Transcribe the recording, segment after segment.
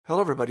Hello,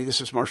 everybody. This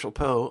is Marshall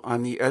Poe.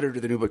 I'm the editor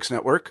of the New Books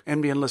Network.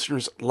 NBN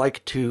listeners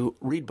like to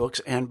read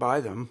books and buy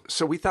them.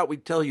 So we thought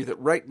we'd tell you that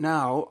right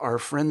now, our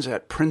friends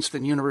at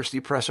Princeton University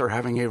Press are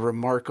having a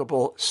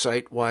remarkable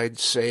site-wide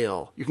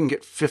sale. You can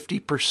get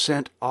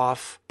 50%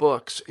 off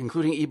books,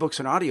 including ebooks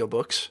and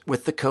audiobooks,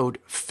 with the code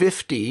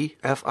 50,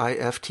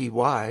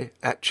 F-I-F-T-Y,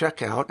 at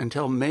checkout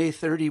until May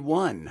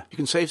 31. You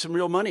can save some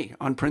real money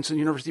on Princeton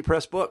University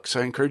Press books.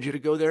 I encourage you to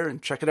go there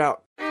and check it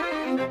out.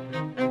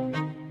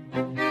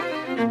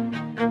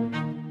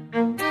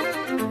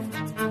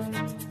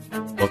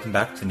 Welcome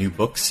back to New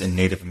Books in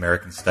Native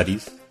American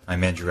Studies.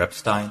 I'm Andrew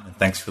Epstein, and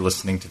thanks for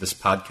listening to this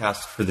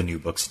podcast for the New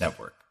Books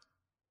Network.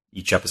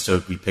 Each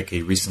episode, we pick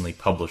a recently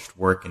published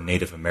work in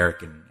Native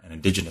American and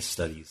Indigenous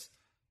studies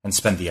and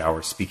spend the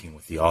hour speaking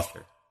with the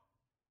author.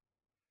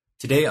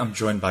 Today, I'm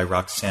joined by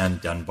Roxanne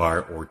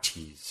Dunbar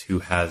Ortiz, who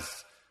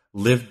has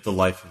lived the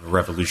life of a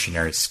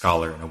revolutionary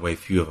scholar in a way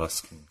few of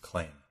us can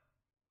claim.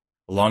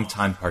 A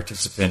longtime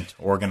participant,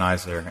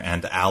 organizer,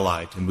 and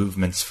ally to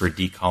movements for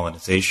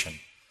decolonization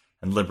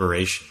and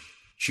liberation,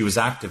 she was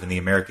active in the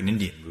American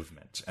Indian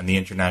Movement and the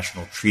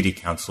International Treaty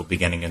Council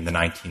beginning in the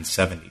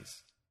 1970s.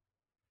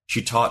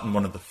 She taught in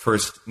one of the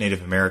first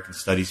Native American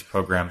Studies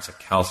programs at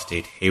Cal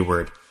State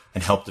Hayward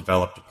and helped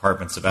develop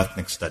departments of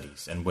ethnic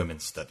studies and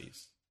women's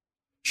studies.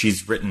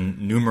 She's written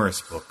numerous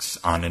books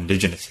on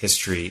Indigenous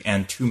history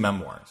and 2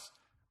 memoirs,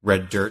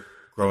 Red Dirt,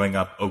 Growing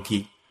Up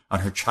Okie, on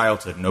her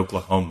childhood in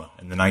Oklahoma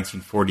in the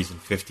 1940s and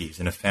 50s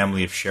in a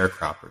family of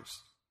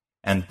sharecroppers,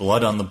 and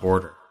Blood on the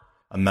Border,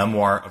 a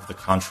memoir of the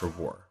Contra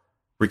War,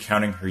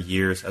 recounting her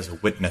years as a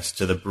witness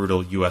to the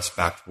brutal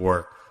U.S.-backed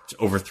war to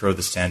overthrow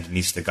the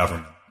Sandinista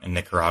government in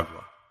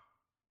Nicaragua.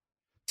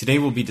 Today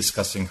we'll be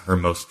discussing her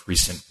most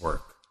recent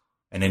work,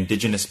 An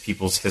Indigenous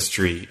People's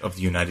History of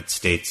the United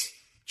States,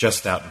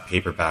 just out in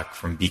paperback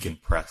from Beacon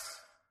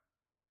Press.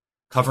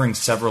 Covering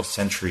several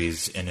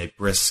centuries in a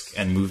brisk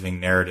and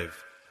moving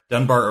narrative,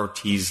 Dunbar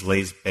Ortiz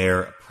lays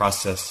bare a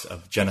process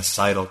of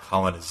genocidal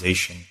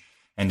colonization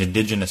and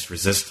indigenous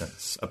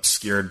resistance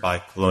obscured by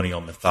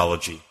colonial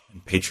mythology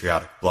and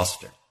patriotic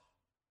bluster.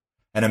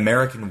 An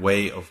American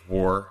way of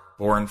war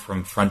born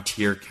from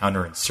frontier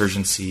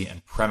counterinsurgency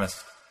and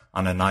premised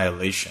on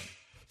annihilation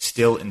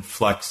still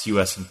inflects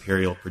U.S.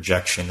 imperial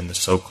projection in the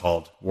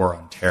so-called War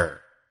on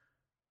Terror.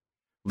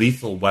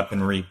 Lethal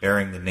weaponry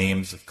bearing the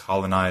names of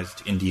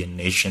colonized Indian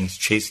nations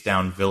chase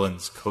down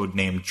villains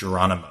codenamed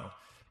Geronimo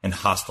in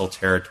hostile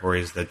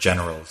territories that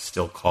generals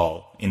still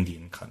call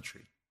Indian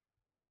country.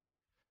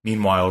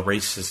 Meanwhile,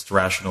 racist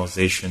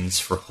rationalizations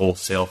for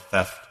wholesale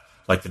theft,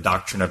 like the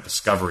doctrine of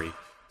discovery,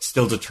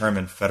 still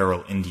determine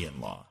federal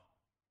Indian law.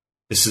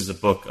 This is a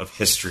book of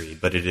history,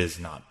 but it is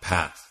not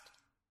past.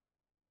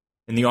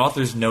 In the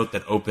author's note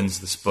that opens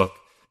this book,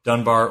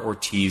 Dunbar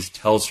Ortiz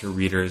tells her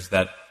readers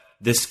that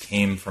this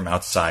came from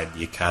outside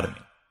the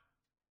academy.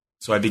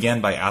 So I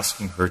began by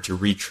asking her to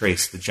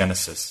retrace the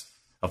genesis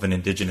of an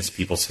indigenous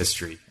people's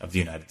history of the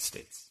United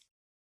States.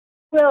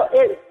 Well,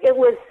 it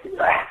was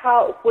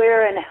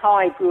where and how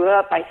I grew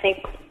up. I think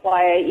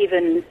why I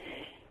even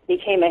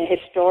became a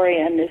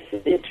historian is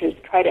to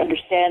try to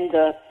understand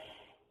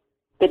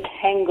the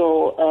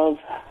tangle of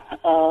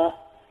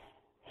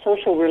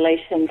social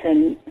relations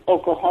in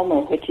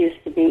Oklahoma, which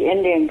used to be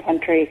Indian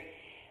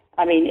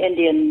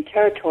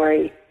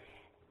territory,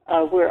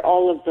 where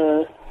all of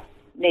the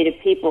Native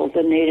people,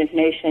 the Native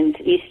nations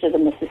east of the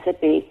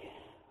Mississippi,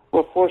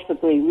 were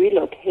forcibly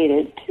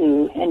relocated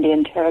to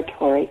Indian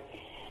territory.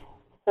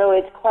 So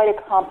it's quite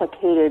a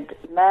complicated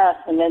mess.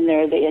 And then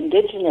there are the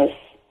indigenous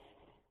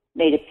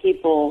Native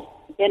people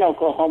in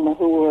Oklahoma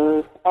who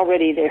were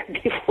already there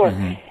before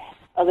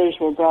others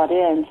were brought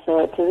in. So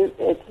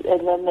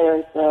and then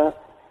there's the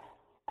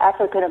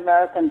African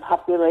American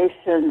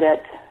population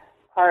that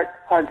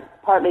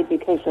partly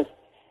because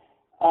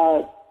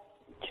of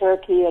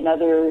Cherokee and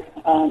other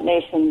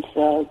nations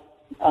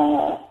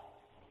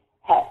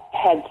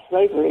had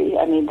slavery.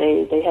 I mean,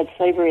 they had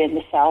slavery in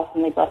the South,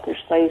 and they brought their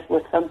slaves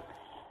with them.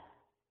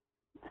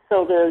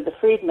 So they're the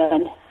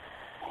freedmen,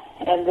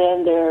 and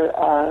then there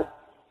are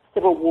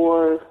Civil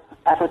War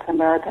African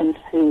Americans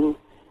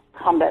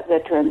combat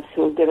veterans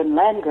who were given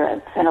land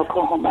grants in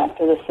Oklahoma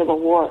after the Civil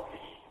War.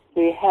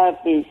 So you have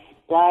these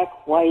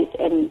black, white,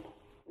 and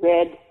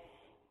red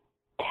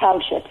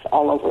townships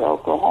all over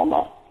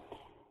Oklahoma.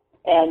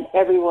 And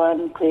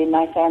everyone, including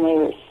my family,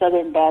 was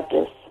Southern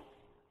Baptist,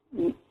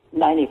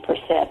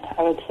 90%,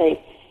 I would say.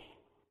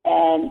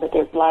 But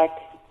they're black,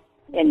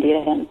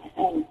 Indian,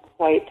 and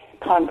white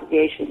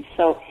congregations.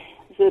 So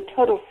it was a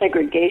total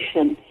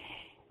segregation.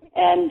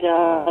 And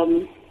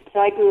so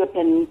I grew up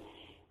in,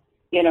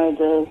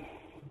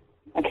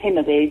 I came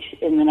of age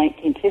in the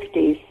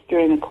 1950s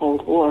during the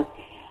Cold War.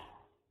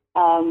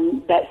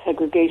 That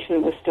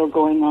segregation was still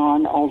going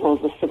on, although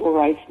the civil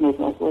rights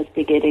movement was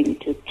beginning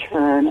to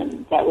turn,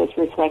 and that was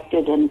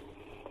reflected in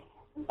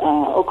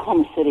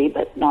Oklahoma City,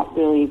 but not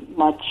really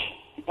much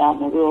out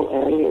in the rural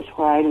areas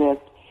where I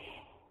lived.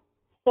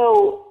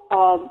 So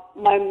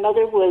my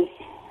mother was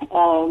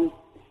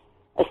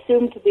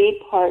assumed to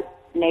be part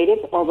Native,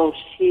 although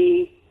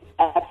she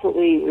absolutely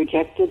absolutely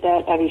rejected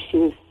that. I mean, she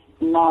was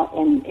not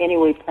in any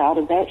way proud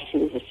of that. She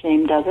was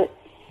ashamed of it.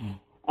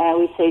 And I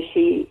would say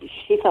she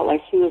felt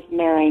like she was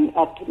marrying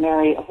up to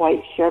marry a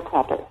white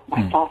sharecropper,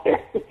 my father.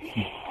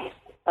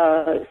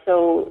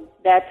 So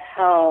that's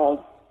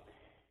how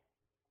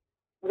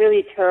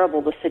really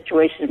terrible the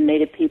situation of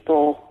Native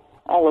people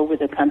all over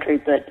the country,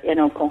 but in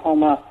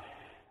Oklahoma,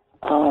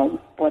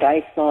 what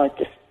I saw,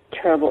 just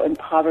terrible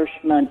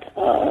impoverishment,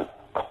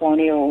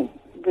 colonial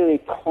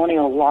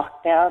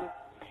lockdown.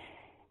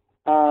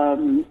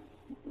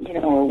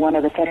 One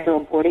of the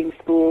federal boarding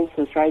schools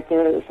was right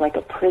there. It was like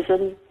a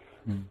prison.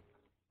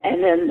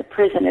 And then the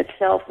prison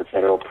itself, the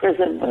federal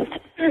prison, was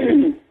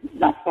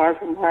not far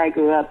from where I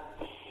grew up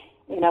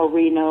in El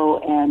Reno,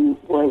 and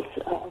was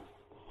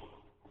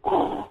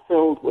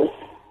filled with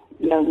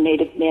young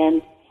Native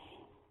men.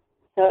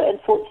 So, and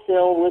Fort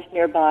Sill was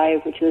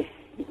nearby, which was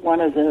one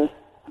of the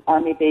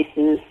Army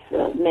bases.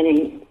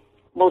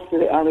 Most of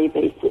the Army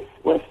bases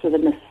west of the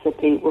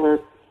Mississippi were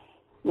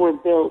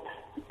built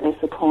as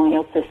a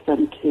colonial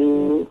system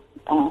to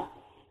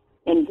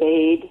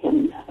invade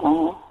and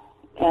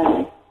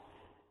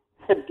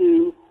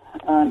subdue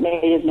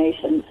Native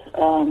nations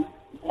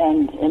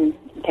and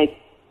take,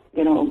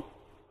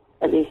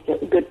 at least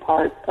a good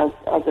part of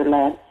their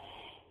land,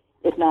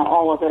 if not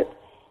all of it.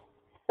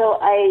 So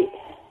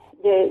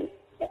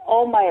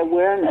all my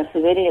awareness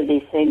of any of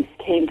these things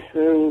came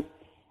through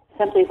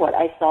simply what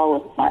I saw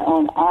with my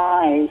own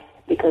eyes,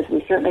 because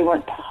we certainly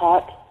weren't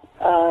taught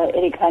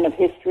any kind of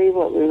history.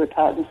 What we were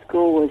taught in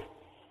school was,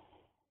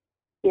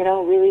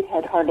 really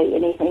had hardly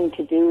anything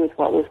to do with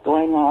what was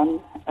going on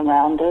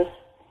around us.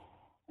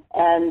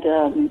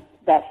 And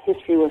that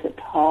history wasn't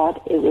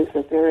taught. It was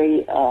a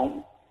very,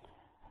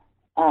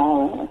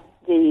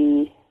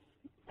 the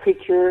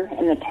preacher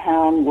in the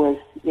town was,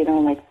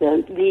 like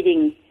the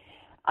leading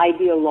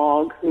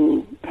ideologue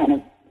who kind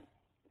of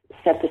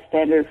set the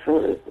standard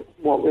for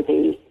what were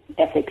the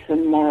ethics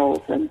and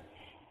morals and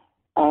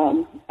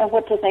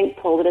what to think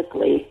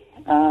politically.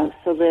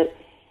 So that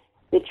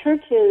the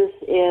churches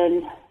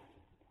in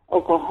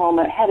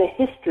Oklahoma had a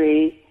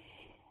history,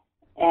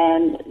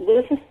 and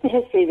this is the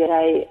history that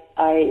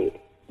I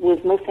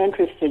was most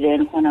interested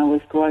in when I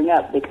was growing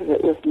up, because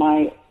it was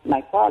my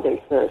father's,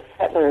 the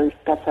settlers,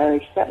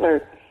 Scots-Irish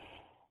settler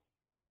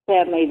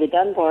family, the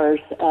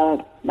Dunbars.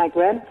 My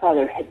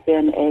grandfather had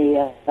been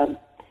a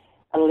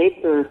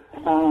labor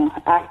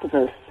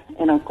activist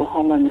in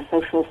Oklahoma in the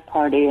Socialist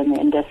Party and the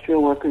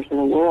Industrial Workers of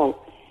the World,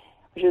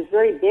 which was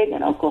very big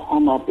in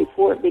Oklahoma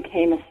before it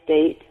became a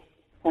state,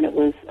 when it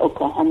was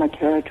Oklahoma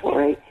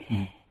Territory,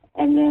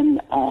 and then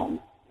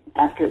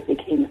after it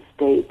became a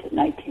state in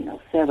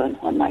 1907,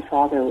 when my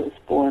father was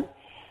born.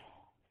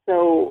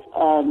 So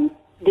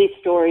these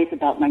stories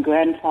about my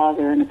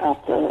grandfather and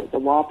about the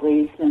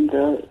Wobblies and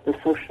the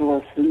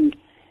socialists and,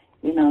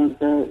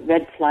 the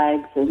red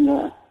flags and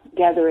the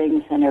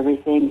gatherings and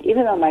everything,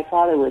 even though my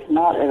father was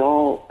not at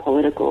all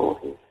political,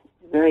 he was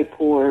very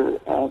poor,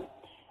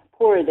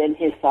 poorer than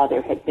his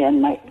father had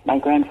been. My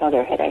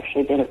grandfather had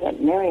actually been a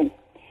veterinarian,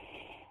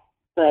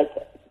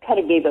 but kind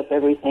of gave up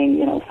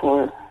everything,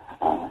 for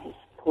his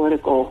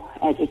political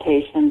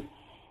agitation.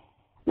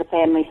 The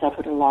family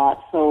suffered a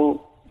lot.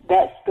 So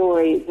that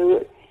story,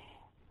 the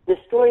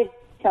stories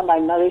on my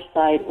mother's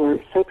side were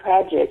so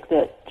tragic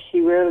that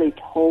she rarely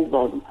told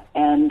them.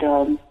 And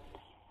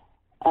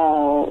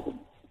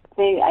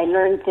I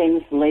learned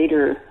things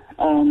later,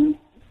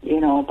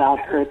 about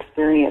her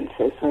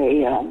experiences.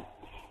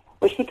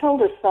 Well, she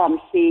told us some.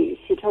 She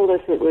told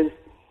us it was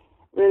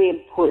really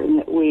important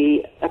that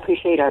we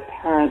appreciate our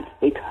parents,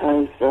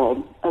 because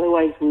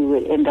otherwise we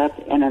would end up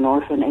in an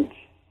orphanage.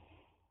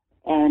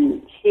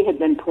 And she had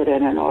been put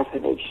in an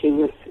orphanage.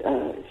 Her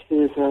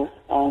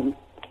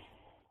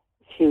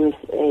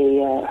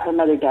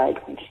mother died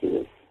when she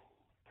was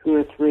 2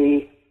 or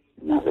 3,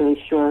 not really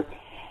sure.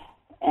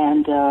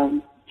 And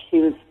she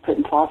was put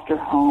in foster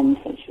homes,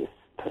 and she was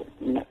put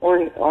in an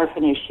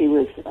orphanage. She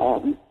was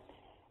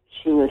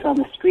on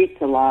the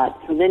streets a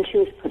lot. So then she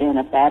was put in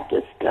a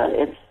Baptist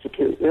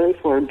institute, really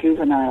for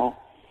juvenile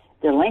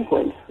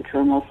delinquents, which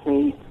were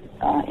mostly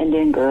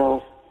Indian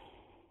girls.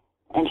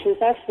 And she was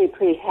actually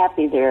pretty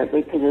happy there,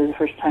 because it was the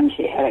first time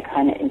she had a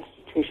kind of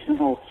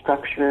institutional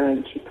structure,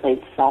 and she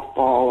played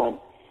softball. And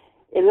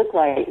it looked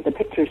like the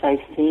pictures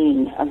I've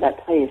seen of that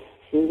place.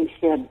 She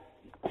had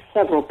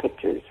several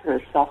pictures, her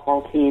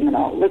softball team and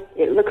all.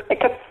 It looked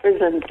like a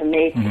prison to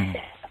me. Mm-hmm.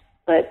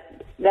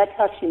 But that's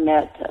how she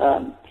met.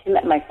 She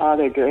met my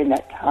father during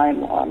that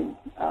time on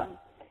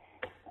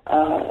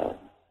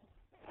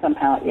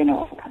somehow, kind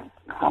of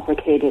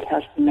complicated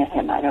how she met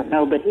him. I don't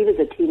know, but he was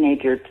a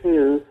teenager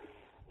too.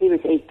 He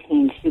was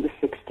 18, she was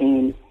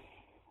 16,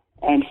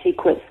 and she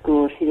quit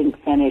school. She didn't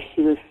finish.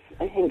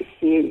 I think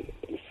she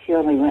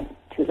only went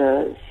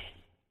to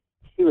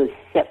she was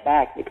set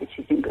back because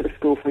she didn't go to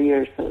school for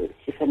years, so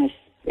she finished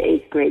the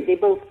 8th grade. They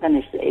both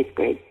finished the 8th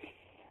grade.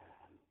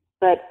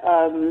 But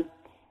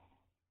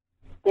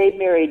they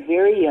married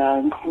very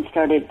young and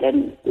started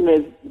and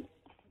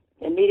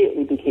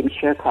immediately became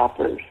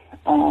sharecroppers.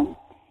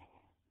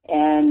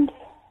 And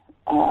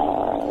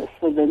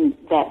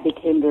that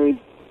became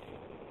very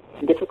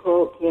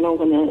difficult, when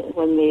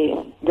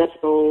the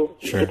Dust Bowl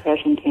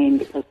Depression came,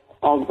 because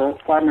all the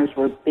farmers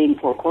were being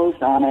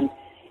foreclosed on, and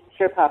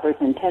sharecroppers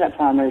and tenant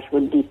farmers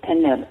were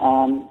dependent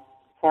on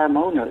farm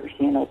owners,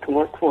 to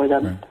work for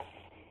them. Right.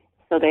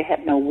 So they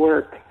had no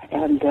work,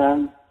 and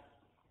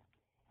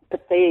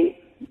but they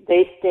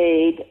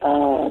stayed.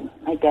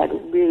 My dad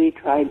really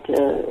tried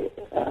to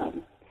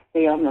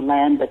stay on the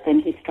land, but then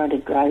he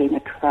started driving a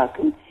truck,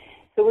 and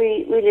so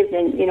we lived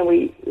in,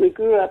 we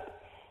grew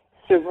up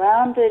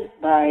surrounded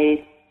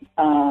by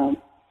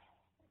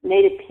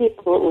Native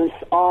people. It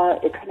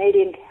was a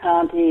Canadian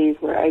county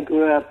where I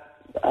grew up.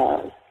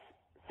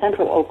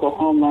 Central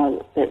Oklahoma,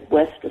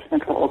 west of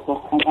Central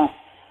Oklahoma,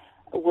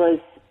 was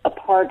a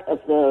part of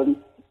the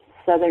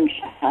Southern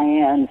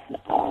Cheyennes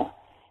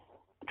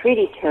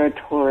treaty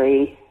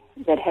territory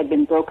that had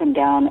been broken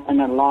down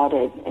and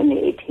allotted in the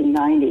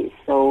 1890s.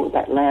 So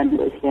that land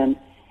was then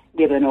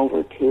given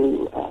over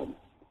to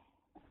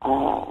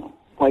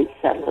white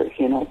settlers,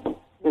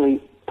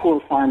 really poor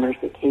farmers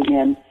that came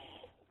in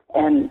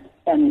and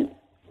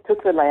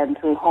took the land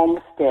through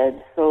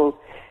homesteads. So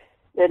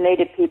the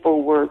Native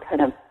people were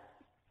kind of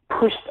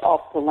pushed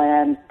off the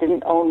land,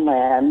 didn't own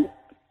land.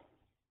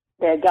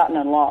 They had gotten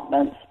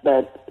allotments,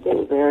 but they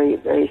were very,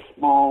 very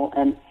small,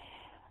 and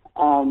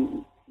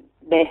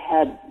they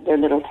had their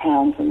little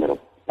towns and little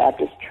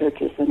Baptist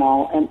churches and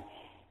all. And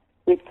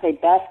we played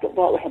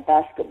basketball. We had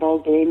basketball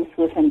games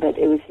with them, but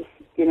it was just,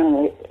 there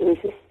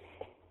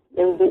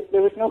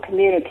was no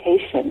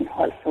communication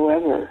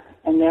whatsoever.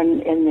 And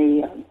then in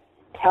the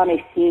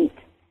county seat,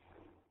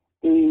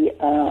 the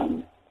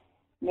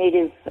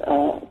Native,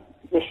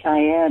 the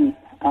Cheyenne,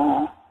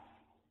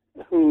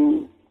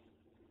 who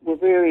were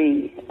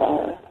very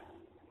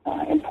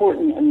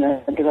important in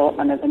the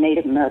development of the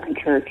Native American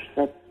Church,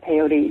 the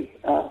Peyote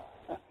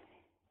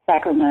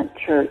Sacrament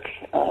Church,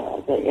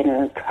 the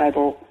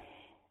intertribal.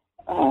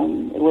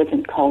 It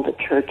wasn't called a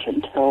church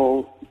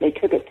until they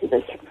took it to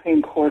the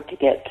Supreme Court to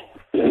get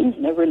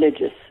the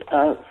religious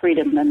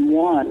freedom and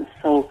won.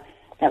 So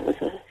that was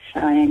a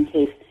Cheyenne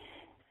case.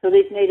 So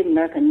these Native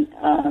American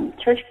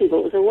church people,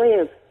 it was a way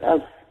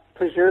of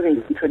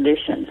preserving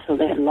tradition. So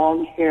they had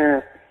long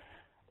hair,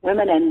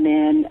 women and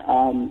men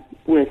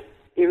with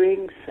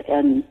earrings,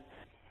 and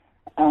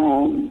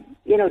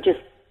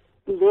just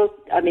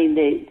looked. I mean,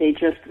 they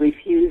just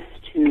refused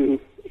to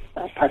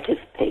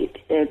participate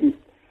in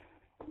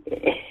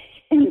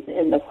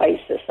the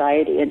white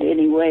society in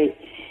any way.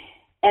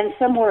 And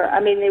some were. I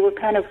mean, they were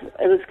kind of.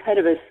 It was kind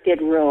of a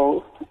skid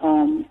row.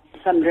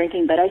 Some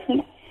drinking, but I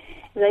think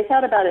as I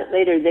thought about it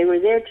later, they were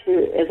there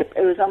it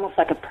was almost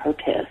like a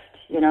protest.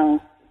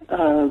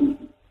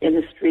 In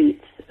the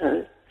streets,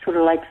 sort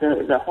of like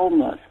the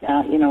homeless.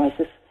 Now, it's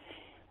just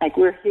like,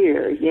 we're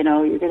here, you're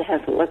going to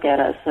have to look at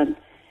us, and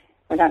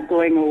we're not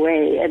going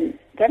away. And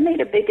that made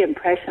a big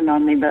impression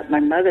on me, but my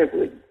mother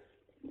would,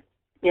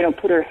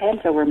 put her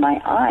hands over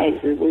my eyes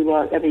as we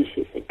walked. I mean,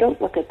 she said,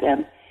 don't look at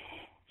them.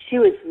 She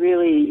was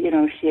really,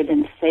 she had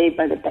been saved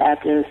by the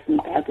Baptists, and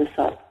the Baptists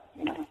thought,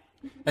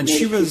 And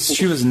she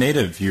was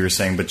Native, you were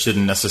saying, but she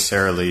didn't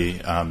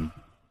necessarily...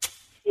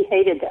 She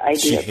hated the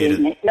idea of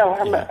being Native. No,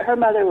 her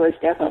mother was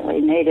definitely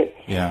Native.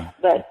 Yeah.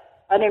 But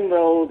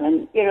unenrolled,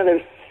 and,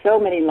 there's so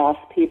many lost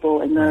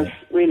people in those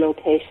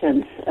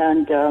relocations.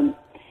 And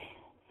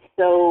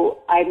so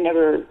I've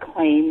never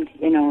claimed,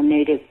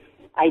 Native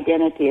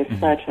identity as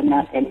such. I'm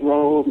not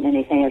enrolled in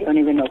anything. I don't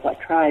even know what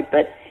tribe.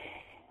 But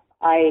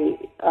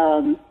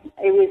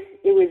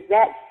it was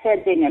that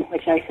setting in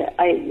which I said,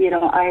 I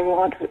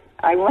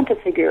want to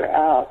figure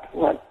out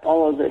what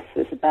all of this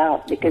is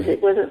about, because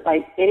it wasn't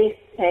like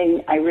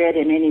anything I read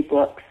in any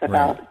books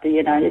about the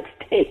United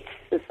States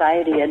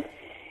society. And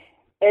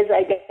as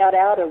I got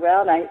out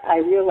around, I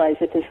realized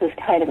that this was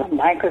kind of a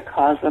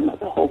microcosm of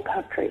the whole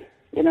country.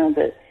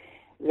 That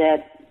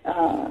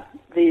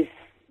these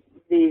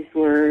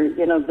were,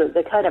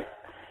 the kind of,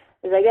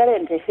 as I got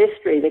into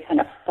history, the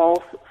kind of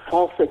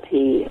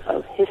falsity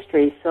of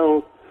history.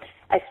 So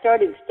I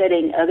started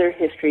studying other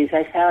histories.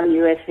 I found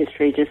U.S.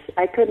 history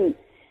I couldn't,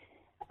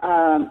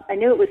 I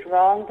knew it was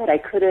wrong, but I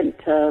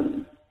couldn't,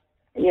 I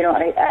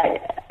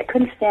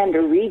couldn't stand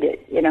to read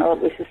it. It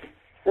was just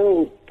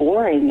so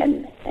boring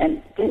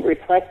and didn't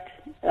reflect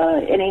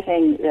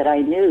anything that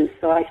I knew.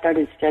 So I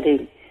started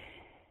studying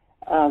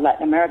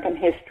Latin American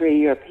history,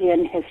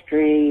 European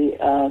history,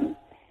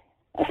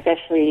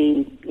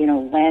 especially,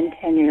 land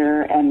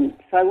tenure. And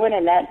so I went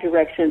in that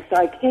direction.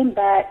 So I came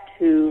back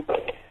to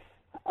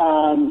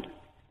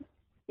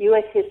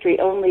U.S. history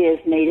only as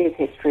Native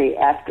history.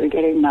 After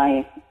getting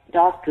my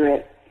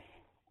doctorate,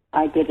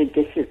 I did a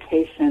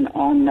dissertation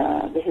on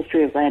the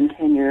history of land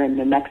tenure in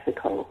New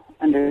Mexico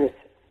under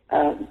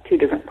two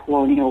different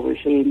colonial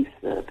regimes,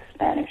 the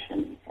Spanish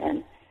and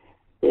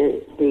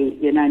the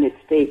United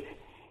States.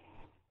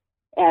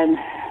 And,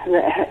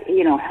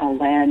 how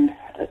land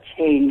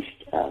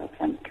changed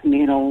from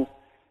communal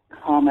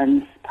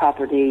commons,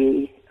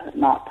 property,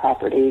 not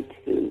property,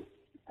 to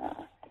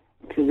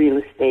real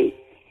estate.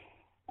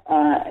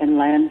 and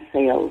land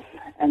sales,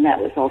 and that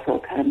was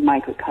also a kind of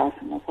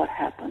microcosm of what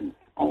happened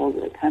all over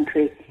the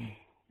country.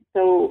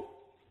 So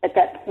at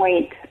that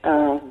point,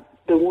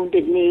 the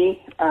Wounded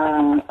Knee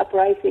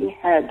uprising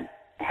had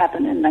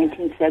happened in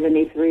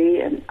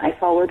 1973, and I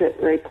followed it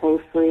very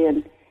closely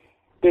and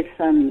did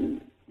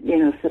some,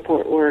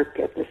 support work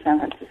at the San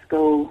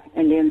Francisco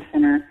Indian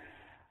Center,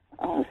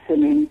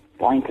 sending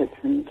blankets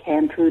and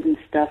canned food and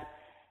stuff.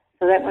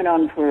 So that went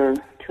on for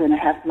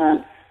 2.5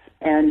 months,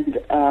 and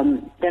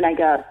then I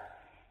got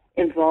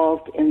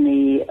involved in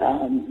the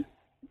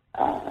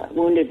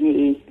Wounded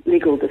Knee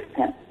legal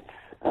defense.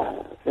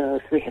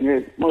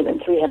 More than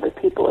 300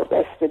 people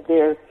arrested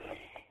there.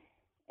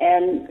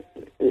 And,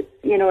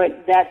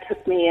 that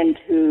took me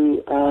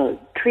into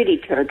treaty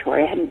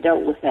territory. I hadn't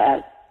dealt with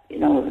that,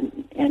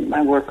 in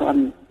my work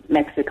on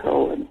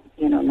Mexico and,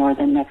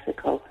 northern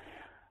Mexico,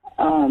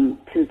 to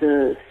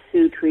the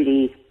Sioux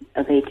Treaty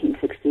of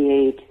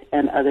 1868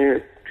 and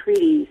other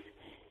treaties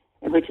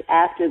in which,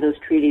 after those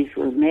treaties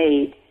were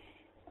made,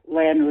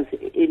 land was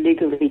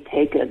illegally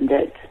taken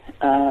that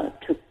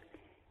took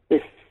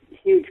this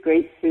huge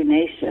Great Sioux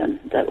Nation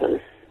that was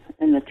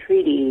in the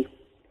treaty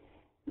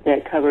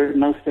that covered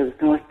most of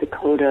North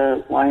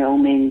Dakota,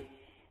 Wyoming,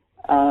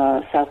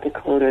 South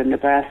Dakota,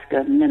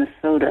 Nebraska,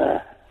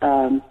 Minnesota,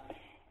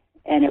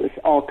 and it was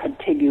all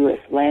contiguous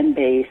land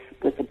base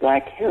with the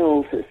Black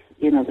Hills as,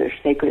 their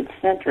sacred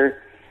center.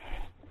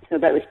 So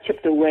that was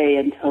chipped away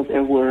until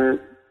there were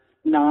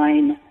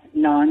 9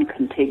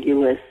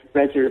 non-contiguous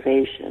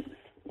reservations,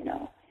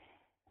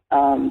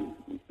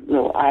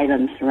 little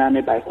islands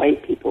surrounded by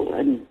white people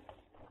and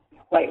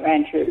white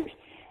ranchers.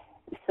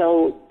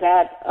 So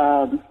that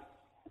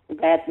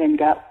then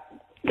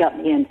got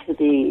me into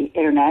the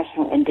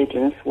international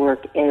indigenous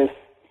work as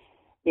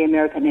the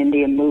American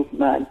Indian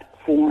Movement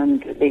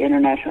formed the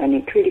International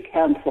Indian Treaty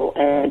Council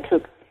and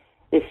took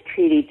this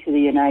treaty to the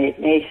United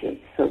Nations.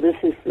 So this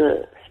is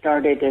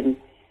started in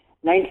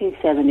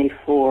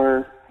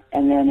 1974,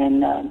 and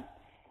then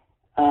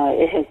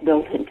it has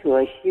built into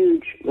a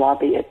huge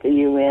lobby at the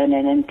UN,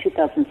 and in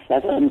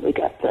 2007 we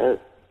got the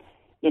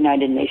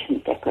United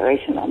Nations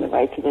Declaration on the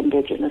Rights of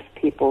Indigenous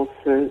Peoples.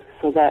 So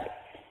that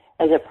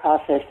as a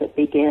process that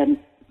began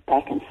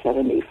back in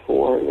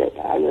 74 that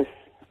I was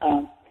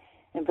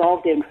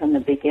involved in from the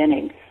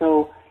beginning.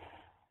 So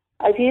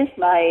I've used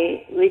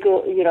my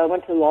legal, I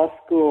went to law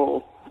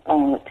school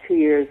 2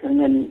 years and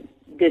then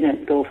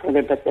didn't go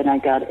further, but then I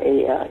got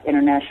a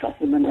international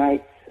human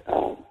rights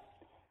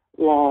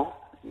law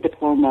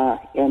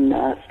diploma in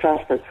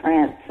Strasbourg,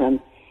 France,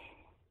 and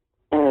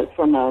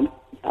from a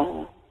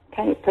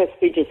kind of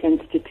prestigious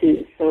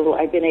institute. So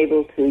I've been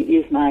able to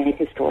use my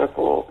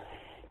historical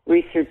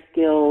research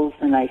skills,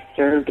 and I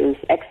served as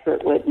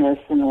expert witness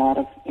in a lot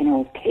of,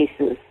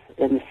 cases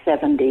in the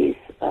 70s.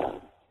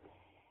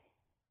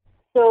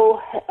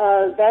 So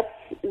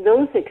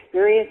those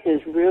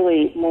experiences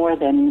really more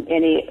than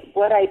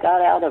what I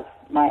got out of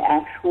my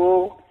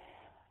actual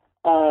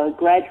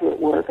graduate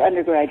work,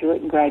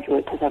 undergraduate and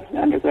graduate, because I was an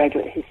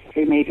undergraduate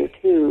history major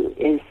too,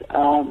 is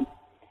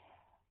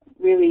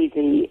really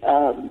the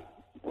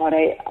what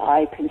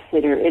I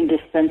consider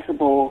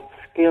indispensable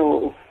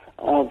skills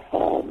of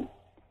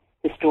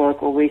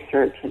historical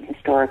research and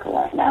historical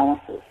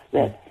analysis,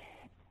 that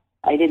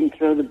I didn't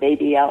throw the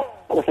baby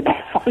out with the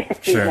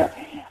bathwater. Sure.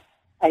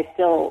 I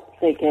still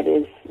think it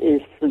is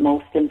the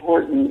most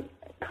important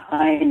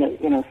kind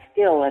of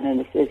skill,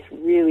 and it's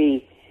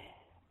really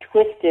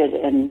twisted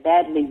and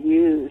badly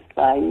used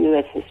by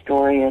U.S.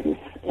 historians,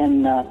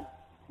 and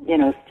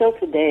still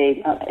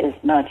today not as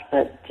much,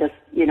 but just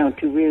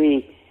to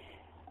really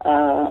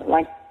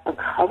like a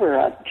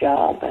cover-up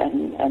job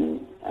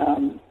and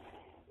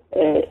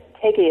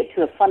taking it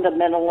to a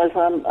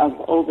fundamentalism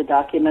of the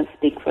documents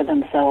speak for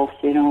themselves,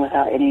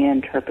 without any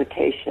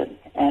interpretation.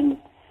 And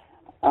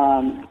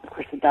of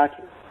course, the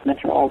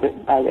documents are all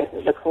written by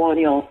the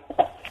colonial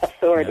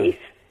authorities,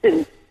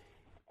 and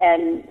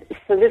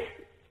so this,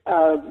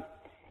 the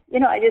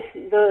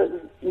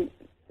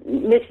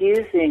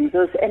misusing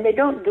those, and they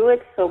don't do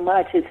it so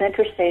much. It's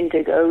interesting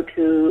to go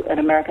to an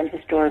American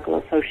Historical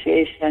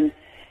Association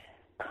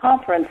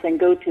conference and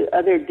go to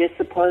other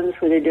disciplines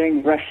where they're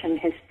doing Russian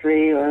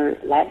history or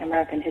Latin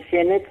American history,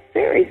 and it's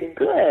very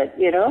good,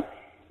 U.S.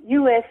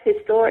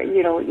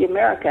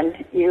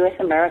 U.S.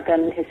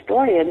 American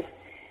historians,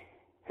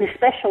 whose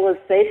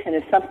specialization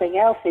is something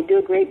else, they do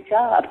a great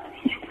job.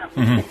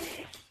 Mm-hmm.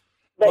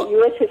 But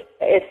U.S.,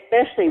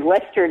 especially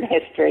Western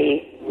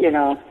history,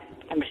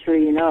 I'm sure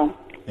you know.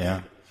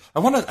 Yeah. I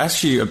want to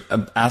ask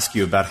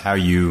you about how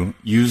you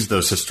use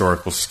those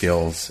historical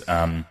skills.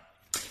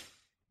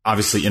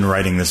 Obviously, in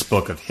writing this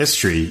book of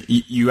history,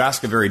 you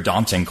ask a very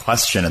daunting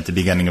question at the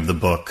beginning of the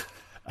book,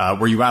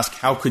 where you ask,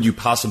 how could you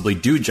possibly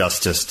do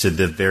justice to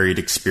the varied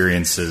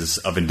experiences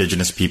of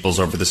indigenous peoples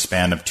over the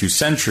span of 2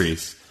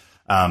 centuries?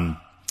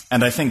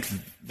 And I think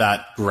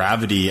that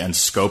gravity and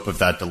scope of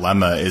that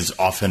dilemma is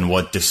often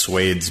what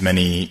dissuades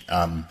many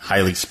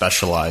highly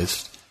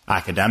specialized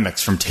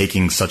academics from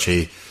taking such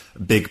a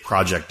big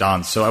project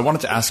on. So I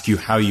wanted to ask you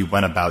how you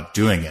went about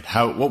doing it.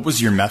 What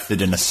was your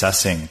method in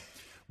assessing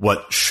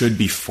what should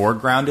be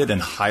foregrounded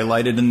and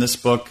highlighted in this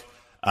book,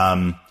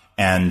 and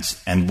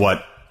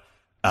what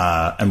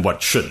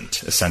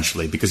shouldn't,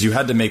 essentially? Because you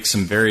had to make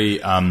some very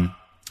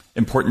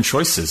important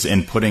choices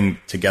in putting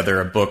together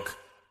a book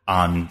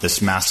on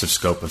this massive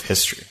scope of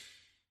history.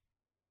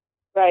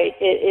 Right.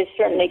 It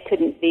certainly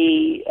couldn't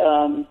be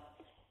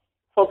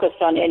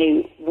focused on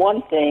any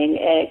one thing,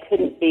 and it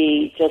couldn't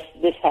be just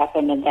this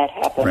happened and that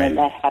happened and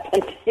that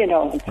happened, you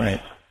know.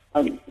 Right.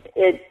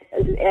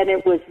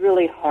 It was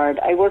really hard.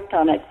 I worked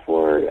on it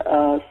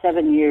for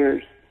 7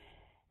 years,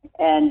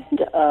 and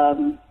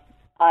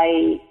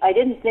I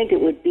didn't think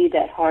it would be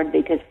that hard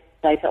because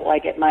I felt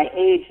like at my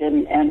age,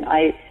 and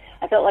I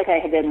felt like I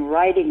had been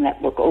writing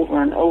that book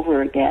over and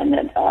over again,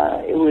 that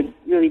it would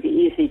really be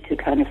easy to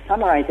kind of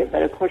summarize it.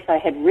 But of course, I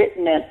had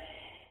written it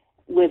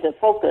with a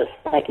focus,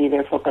 like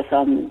either focus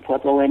on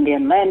Pueblo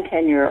Indian land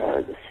tenure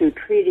or the Sioux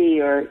Treaty,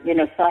 or, you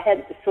know, so I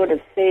had the sort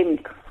of same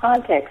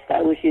context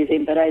I was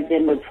using, but I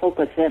then would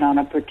focus in on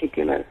a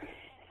particular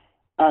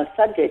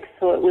subject.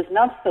 So it was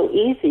not so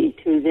easy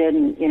to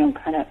then, you know,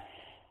 kind of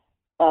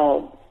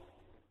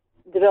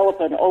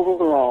develop an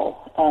overall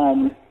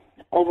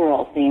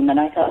theme. And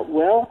I thought,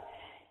 well,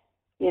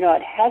 you know,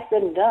 it has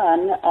been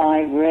done.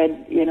 I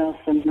read, you know,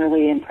 some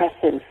really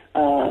impressive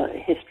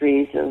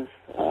histories of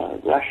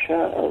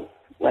Russia, of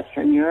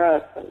Western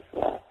Europe, of,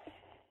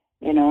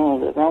 you know,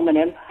 the Roman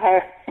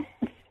Empire,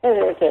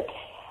 that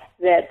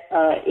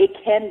it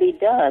can be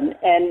done.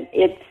 And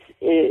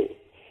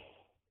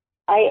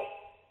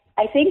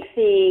I think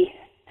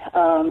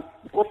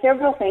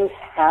several things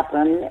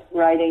happen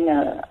writing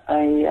a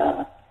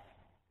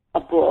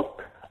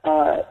book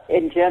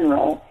in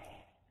general,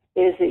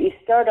 is that you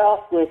start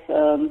off with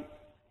a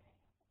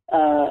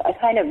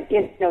kind of,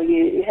 you know,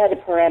 you had the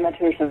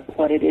parameters of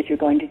what it is you're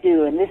going to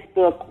do. And this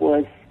book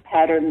was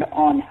patterned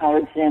on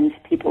Howard Zinn's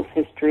People's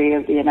History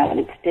of the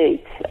United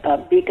States.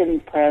 Beacon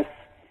Press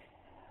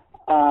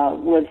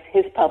was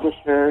his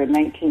publisher in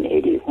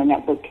 1980 when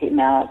that book came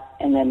out.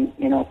 And then,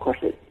 you know, of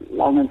course, it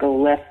long ago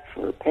left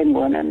for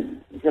Penguin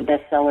and was a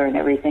bestseller and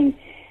everything.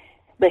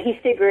 But he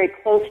stayed very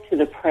close to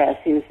the press.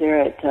 He was there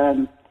at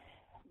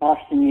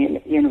Boston University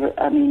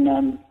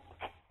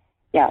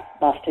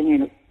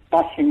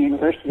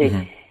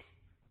Mm-hmm.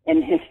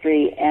 in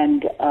history,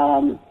 and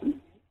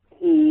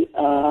he,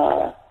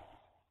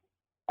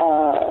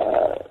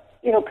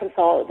 you know,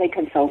 they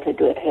consulted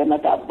with him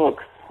about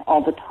books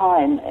all the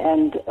time,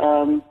 and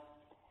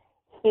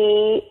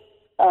he,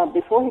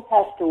 before he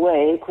passed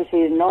away, of course he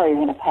didn't know he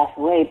was going to pass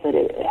away, but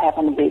it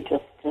happened to be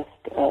just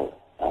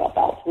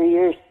about 2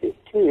 years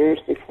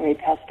before he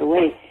passed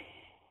away.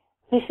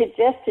 He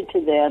suggested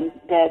to them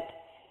that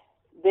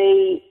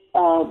they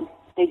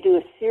do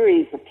a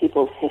series of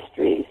people's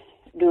histories,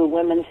 do a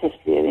women's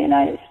history of the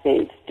United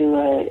States, do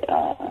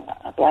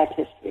a black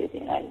history of the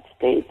United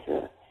States,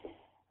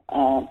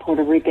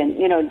 Puerto Rican,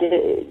 you know,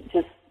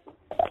 just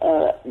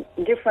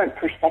different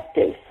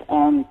perspectives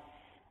on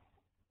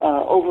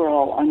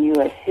overall on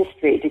U.S.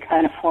 history to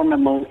kind of form a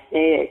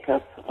mosaic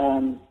of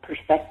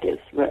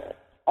perspectives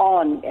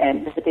on,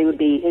 and that they would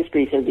be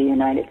histories of the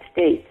United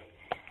States,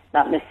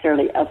 not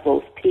necessarily of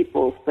those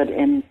peoples, but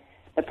in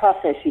the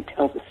process you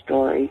tell the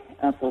story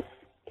of those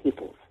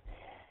peoples.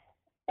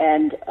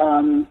 And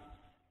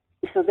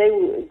so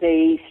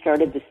they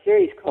started the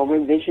series called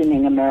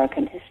Revisioning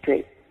American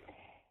History.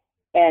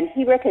 And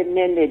he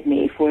recommended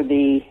me for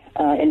the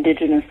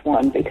indigenous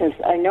one because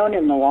I'd known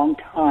him a long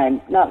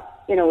time.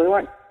 Not, you know, we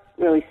weren't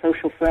really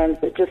social friends,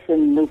 but just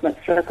in movement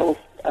circles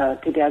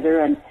together.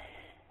 And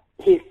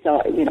he's,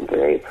 you know,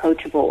 very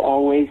approachable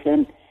always.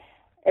 And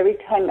every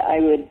time I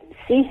would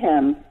see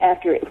him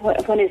after,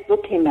 when his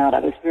book came out, I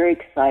was very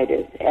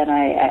excited, and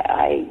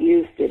I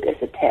used it as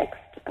a text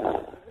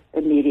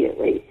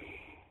immediately.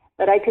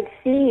 But I could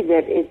see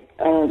that it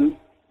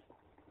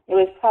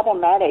was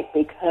problematic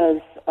because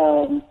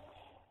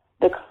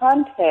the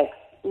context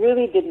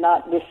really did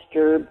not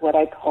disturb what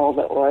I call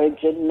the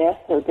origin myth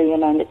of the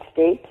United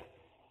States,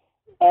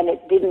 and it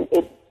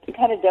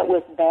kind of dealt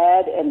with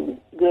bad and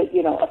good,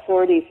 you know,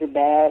 authorities are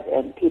bad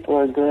and people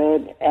are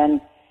good, and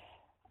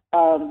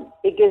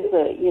it gives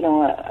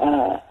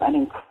an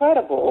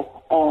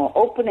incredible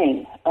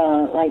opening,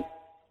 like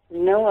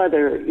no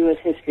other U.S.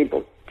 history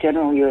book,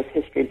 general U.S.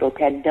 history book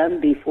had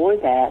done before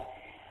that,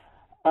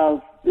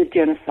 of the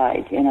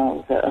genocide, you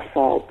know, the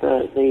assault,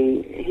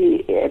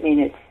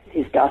 it's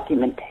his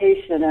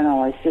documentation and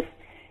all. It's just,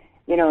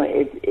 you know,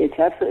 it's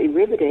absolutely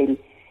riveting.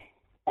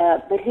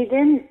 But he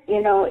then,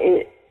 you know,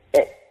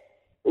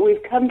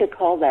 we've come to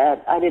call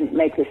that, I didn't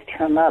make this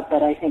term up,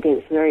 but I think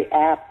it's very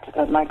apt.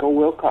 Michael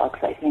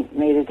Wilcox, I think,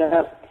 made it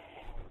up.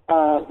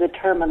 The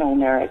terminal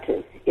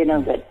narrative, you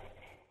know, that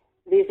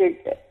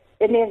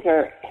Indians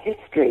are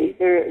history.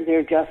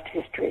 They're just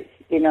history.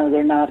 You know,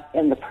 they're not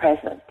in the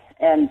present.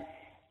 And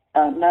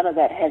none of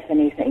that has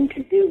anything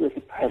to do with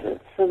the present.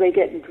 So they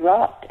get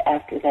dropped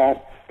after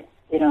that,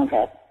 you know,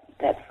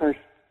 that first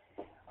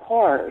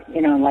horror,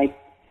 you know, like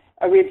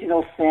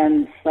original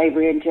sin,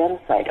 slavery, and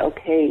genocide.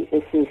 Okay,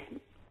 this is,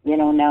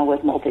 now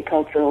with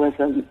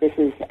multiculturalism, this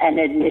is an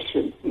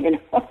admission, and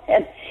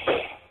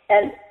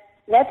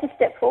that's a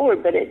step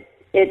forward, but it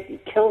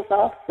kills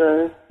off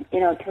the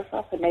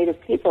native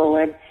people,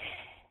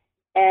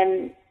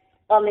 and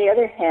on the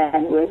other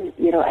hand, with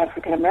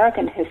African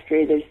American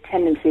history, there's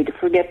tendency to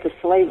forget the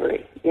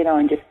slavery,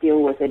 and just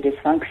deal with the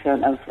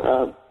dysfunction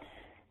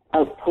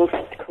of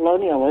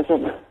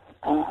post-colonialism,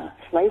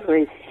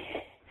 slavery.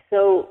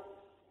 So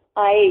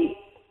I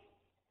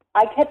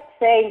kept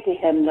saying to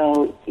him,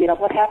 though,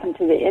 what happened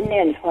to the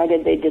Indians? Why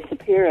did they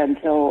disappear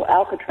until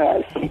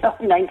Alcatraz, in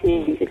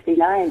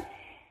 1969?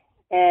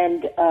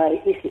 And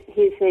he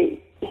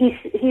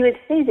would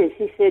say this.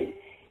 He said,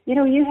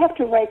 you have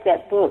to write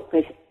that book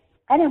because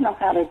I don't know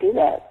how to do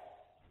that.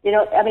 He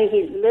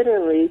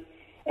literally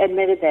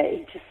admitted that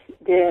he just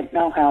didn't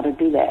know how to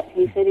do that.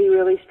 He said he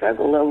really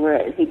struggled over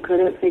it. He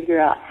couldn't figure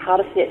out how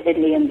to fit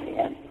Indians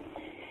in.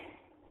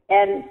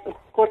 And, of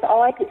course,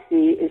 all I could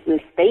see is the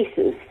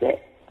spaces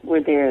that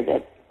were there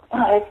that,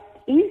 it's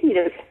easy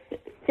to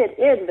fit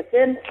in. But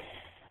then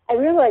I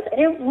realized I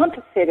didn't want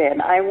to fit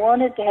in. I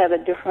wanted to have a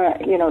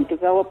different,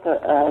 develop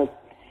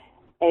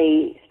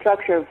a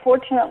structure.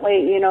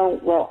 Fortunately,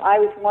 I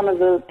was one of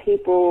the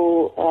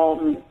people,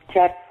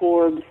 Jack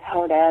Forbes,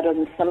 Howard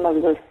Adams, some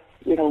of us,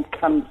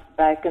 from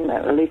back in the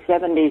early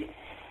 70s,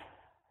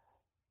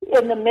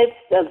 in the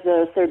midst of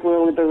the Third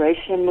World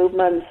Liberation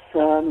movements,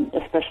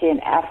 especially in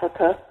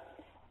Africa,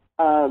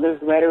 the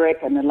rhetoric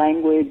and the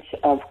language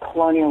of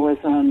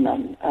colonialism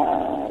and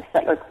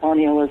settler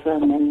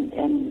colonialism,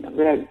 and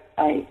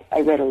I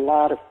read a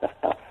lot of stuff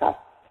about South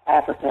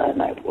Africa,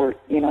 and I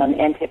worked, in the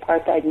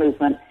anti-apartheid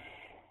movement.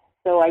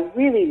 So I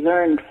really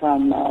learned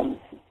from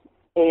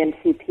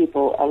ANC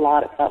people a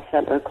lot about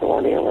settler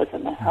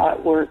colonialism and how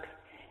it works.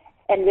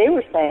 And they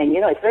were saying,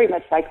 it's very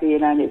much like the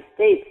United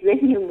States. They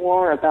knew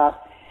more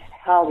about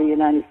how the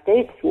United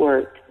States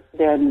worked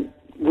than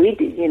we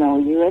did,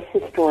 U.S.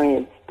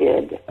 historians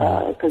did,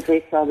 because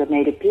they saw the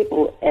native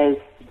people as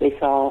they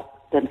saw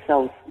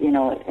themselves,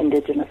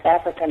 indigenous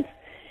Africans.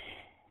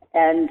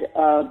 And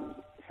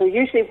so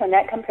usually when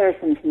that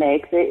comparison's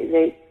made,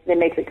 they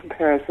make the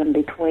comparison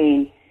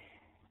between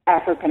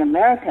African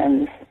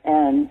Americans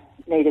and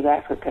Native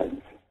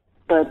Africans,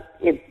 but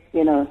it's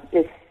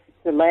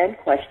the land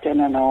question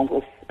and all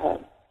this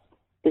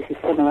is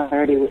a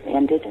similarity with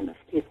indigenous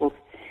peoples.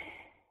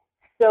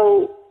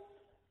 So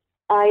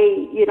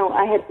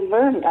I had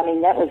learned.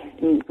 That was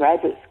in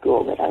graduate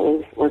school that I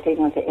was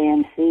working with the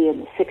ANC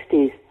in the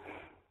 60s.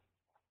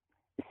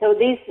 So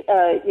these,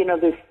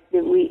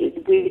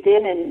 we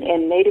did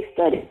in Native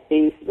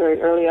studies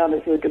very early on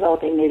as we were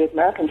developing Native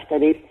American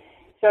studies,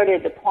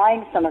 started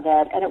applying some of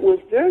that, and it was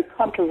very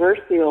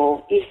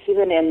controversial,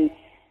 even in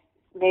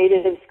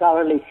Native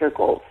scholarly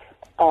circles.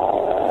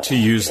 To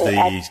use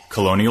the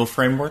colonial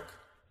framework?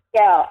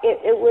 Yeah,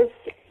 it was,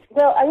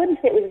 well, I wouldn't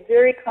say it was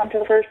very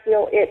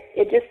controversial.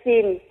 It just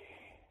seemed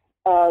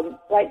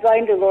like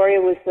Brian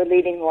Deloria was the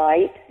leading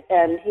light,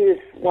 and he was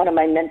one of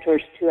my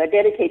mentors, too. I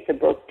dedicate the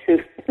book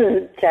to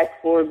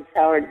Jack Forbes,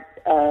 Howard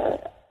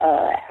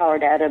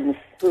Adams,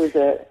 who's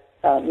a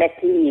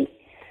Métis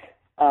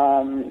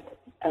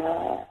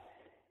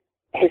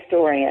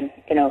historian,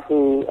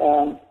 who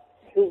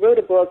wrote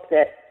a book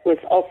that was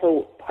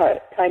also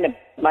kind of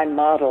my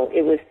model.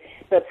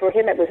 But for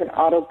him it was an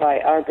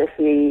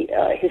autobiography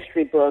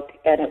history book,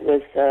 and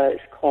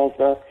it's called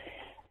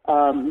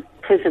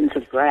Prisons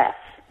of Grass,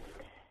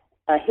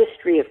 a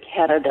history of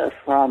Canada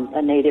from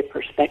a Native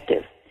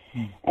perspective.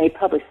 And he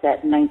published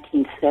that in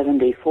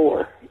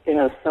 1974.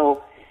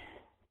 So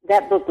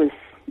that book was,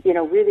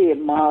 really a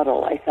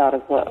model, I thought,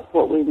 of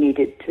what we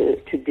needed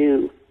to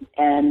do.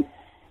 And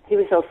he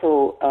was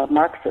also a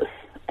Marxist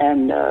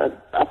and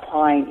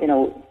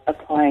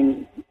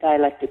applying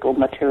dialectical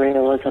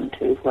materialism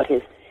to what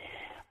he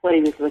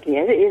was looking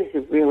at. It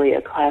is really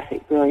a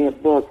classic,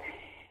 brilliant book.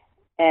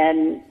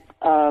 And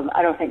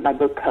I don't think my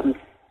book comes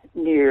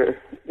near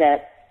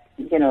that.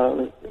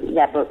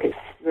 That book is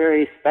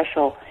very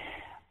special.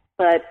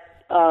 But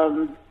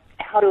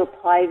how to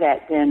apply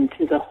that then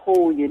to the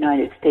whole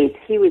United States?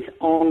 He was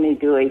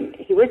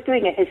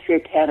doing a history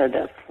of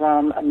Canada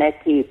from a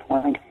Métis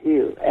point of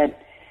view, and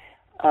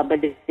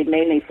but it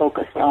mainly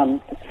focused on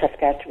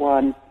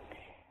Saskatchewan.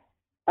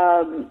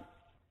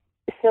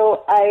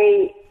 So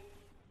I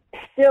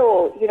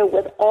still,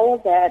 with all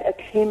of that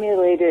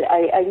accumulated,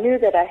 I knew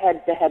that I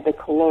had to have the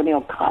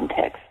colonial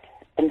context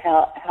and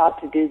how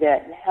to do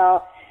that, and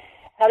how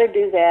to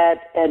do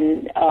that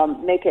and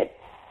make it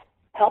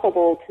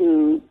palpable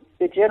to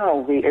the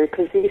general reader,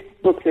 because these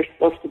books are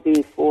supposed to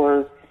be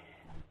for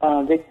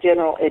the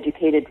general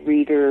educated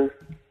reader,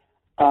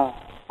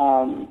 that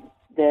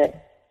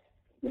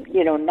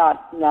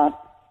not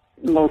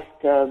most.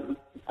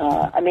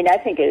 I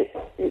think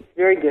it's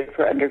very good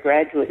for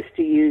undergraduates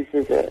to use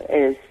as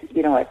a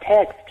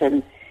text,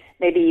 and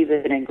maybe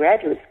even in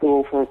graduate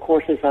school for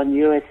courses on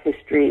U.S.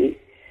 history,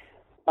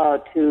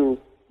 to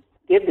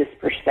give this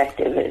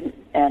perspective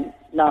and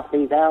not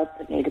leave out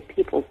the Native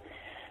peoples.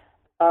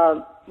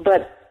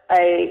 but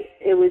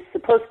it was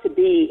supposed to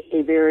be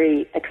a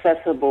very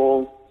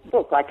accessible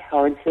book, like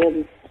Howard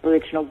Zinn's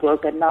original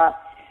book, and not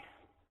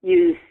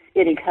use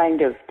any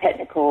kind of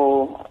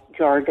technical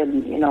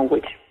jargon,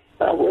 which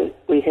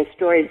we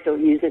historians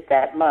don't use it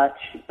that much.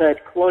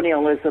 But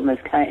colonialism is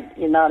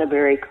not a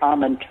very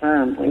common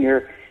term when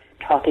you're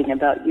talking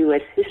about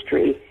U.S.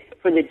 history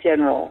for the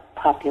general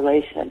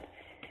population.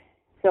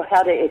 So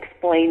how to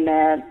explain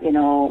that,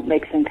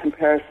 make some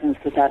comparisons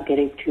without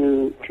getting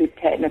too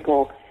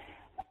technical.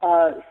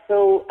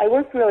 So I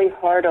worked really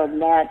hard on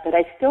that, but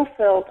I still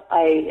felt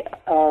I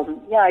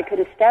could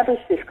establish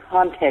this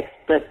context,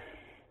 but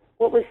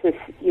what was this,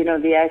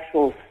 the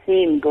actual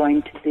theme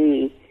going to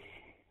be?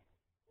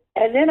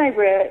 And then I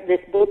read,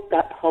 this book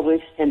got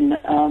published in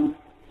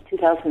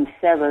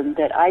 2007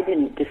 that I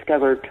didn't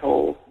discover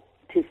till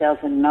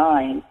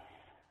 2009.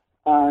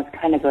 It's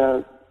kind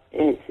of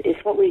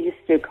it's what we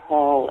used to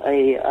call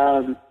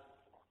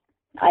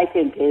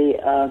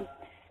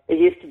it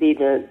used to be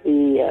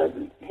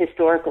the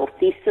historical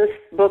thesis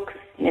books,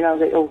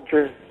 the old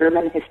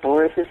German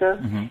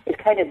historicism. Mm-hmm. It's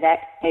kind of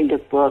that kind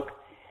of book,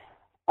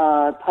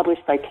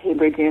 published by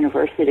Cambridge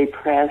University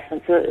Press.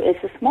 And so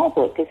it's a small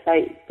book. It's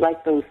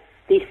like those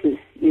theses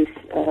used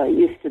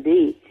to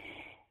be.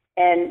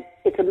 And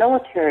it's a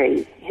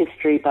military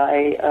history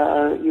by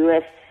a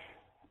U.S.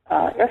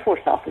 Air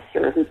Force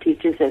officer who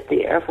teaches at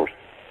the Air Force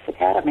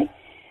Academy.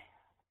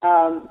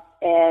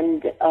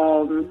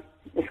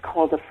 It's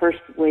called The First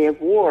Way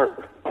of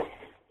War.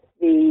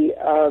 The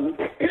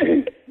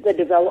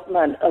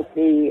development of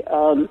the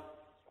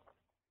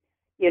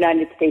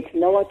United States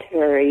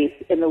military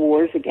in the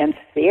wars against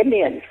the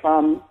Indians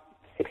from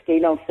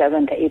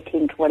 1607 to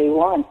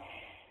 1821.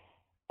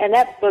 And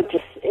that book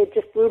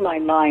just blew my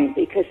mind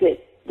because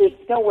there's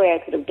no way I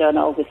could have done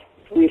all this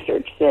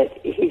research that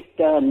he's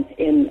done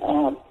in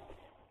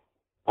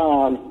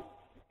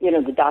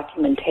the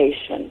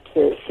documentation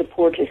to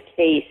support his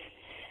case.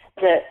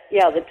 The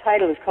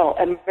title is called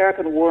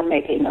American War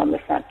Making on the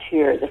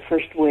Frontier, The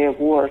First Way of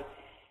War.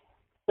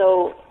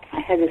 So I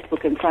have this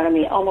book in front of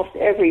me. Almost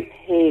every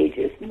page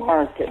is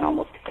marked, and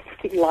almost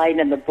every line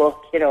in the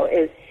book, it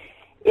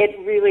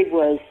really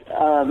was,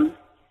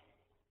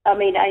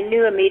 I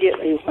knew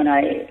immediately when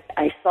I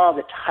saw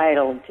the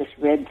title and just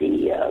read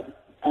the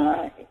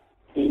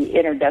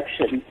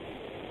introduction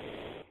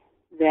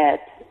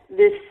that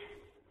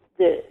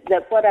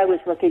that what I was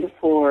looking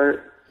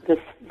for, the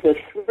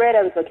thread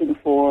I was looking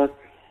for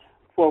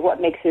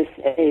what makes this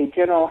a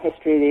general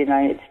history of the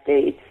United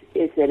States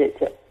is that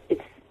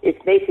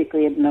it's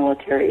basically a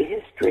military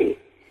history.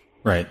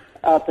 Right.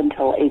 Up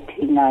until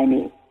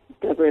 1890,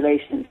 the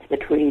relations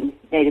between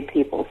Native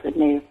peoples and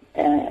the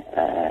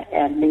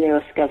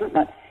U.S.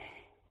 government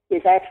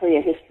is actually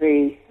a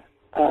history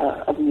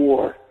of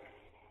war.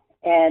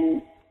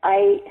 And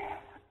I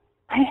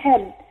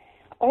had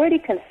already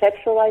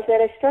conceptualized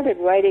that. I started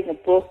writing a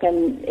book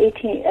in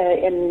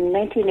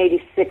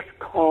 1986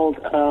 called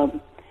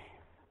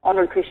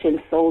Honored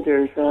Christian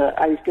Soldiers.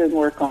 I was doing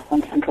work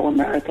on Central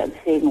America and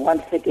seeing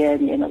once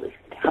again, this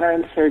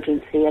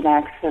counterinsurgency in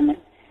action,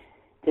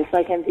 just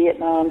like in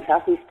Vietnam,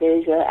 Southeast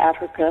Asia,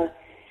 Africa.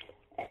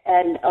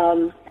 And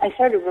I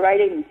started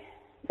writing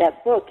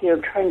that book,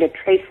 trying to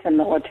trace the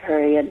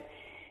military and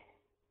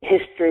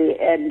history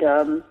and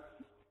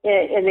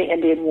in the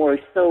Indian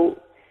Wars. So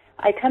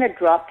I kind of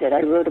dropped it.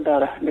 I wrote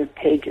about 100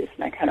 pages,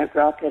 and I kind of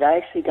dropped it. I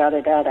actually got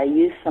it out. I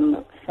used some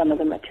of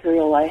the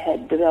material I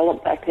had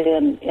developed back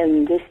then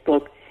in this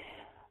book.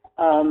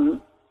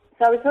 So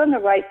I was on the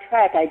right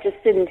track. I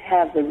just didn't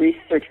have the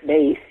research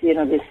base.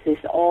 This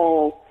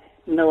all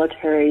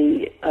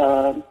military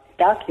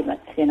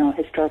documents,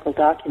 historical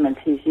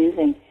documents he's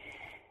using.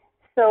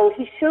 So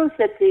he shows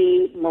that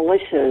the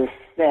militias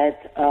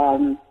that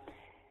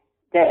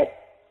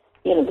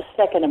the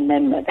Second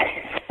Amendment,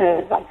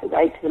 like the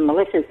right to the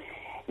militias.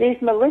 These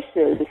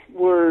militias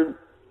were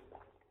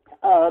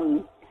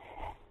from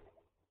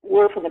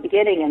the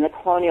beginning in the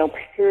colonial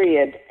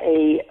period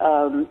a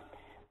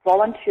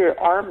volunteer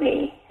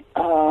army,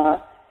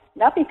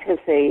 not because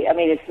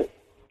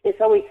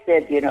it's always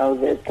said,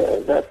 that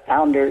the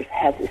founders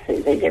had to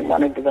say they didn't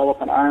want to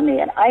develop an army,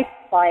 and I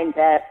find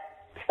that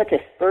such a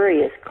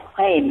spurious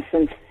claim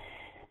since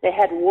they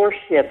had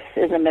warships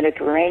in the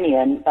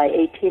Mediterranean by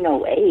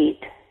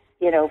 1808,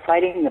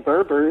 fighting the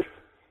Berbers,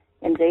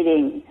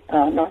 invading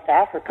North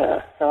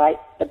Africa. So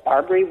the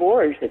Barbary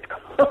Wars, it's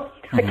called.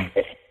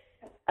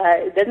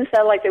 It doesn't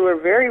sound like they were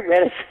very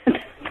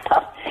reticent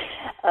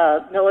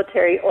about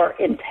military or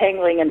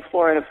entangling in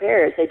foreign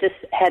affairs. They just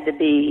had to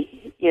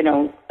be,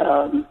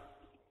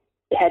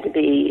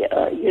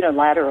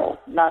 unilateral,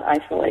 not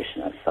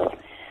isolationist. So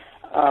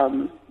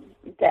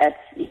that's,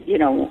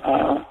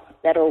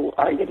 that old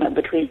argument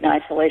between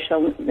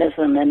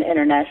isolationism and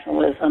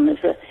internationalism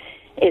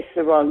it's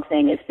the wrong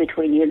thing. It's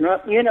between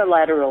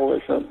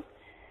unilateralism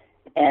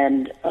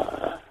and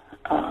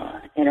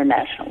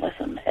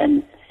internationalism,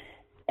 and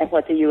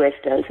what the U.S.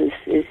 does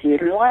is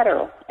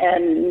unilateral,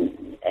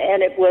 and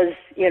it was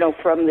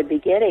from the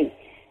beginning.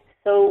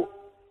 So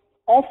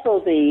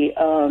also the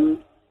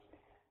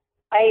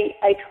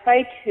I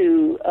try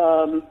to,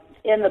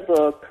 in the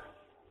book,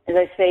 as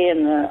I say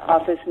in the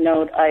author's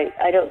note,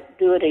 I don't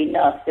do it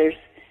enough. It's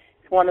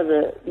one of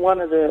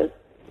the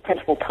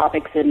principal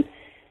topics in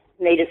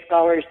Native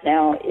scholars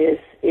now is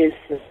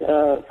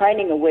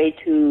finding a way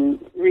to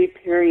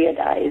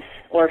reperiodize,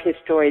 or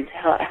historians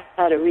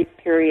how to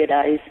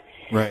reperiodize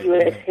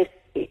U.S.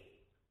 history.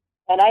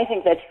 And I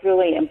think that's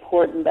really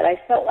important, but I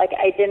felt like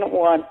I didn't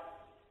want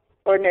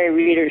ordinary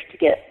readers to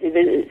get,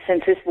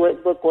 since this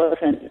book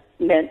wasn't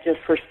meant just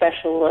for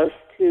specialists,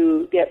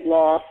 to get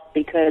lost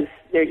because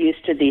they're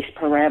used to these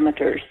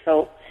parameters.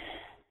 So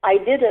I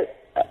did it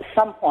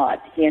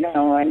somewhat,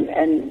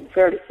 and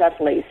fairly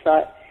subtly,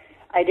 so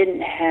I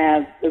didn't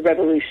have the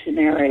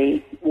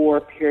Revolutionary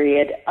War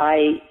period.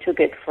 I took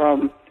it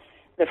from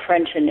the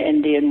French and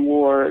Indian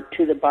War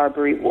to the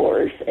Barbary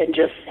Wars, and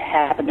just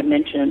happened to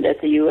mention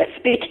that the U.S.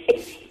 became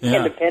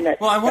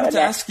independent. Well, I wanted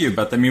to ask you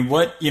about that. I mean,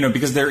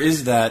 because there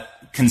is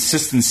that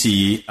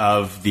consistency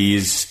of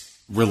these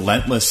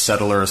relentless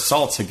settler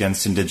assaults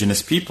against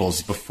indigenous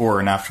peoples before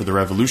and after the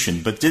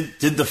Revolution. But did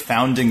the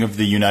founding of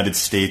the United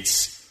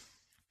States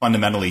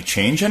fundamentally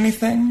change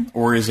anything,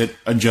 or is it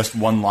just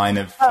one line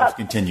of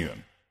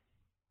continuum?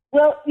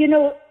 Well,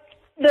 the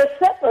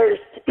settlers,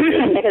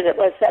 because it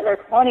was settler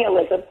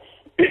colonialism,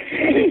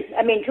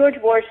 I mean, George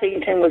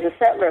Washington was a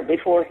settler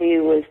before he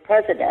was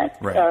president,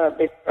 before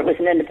it was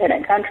an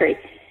independent country.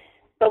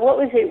 But what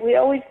was it? We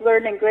always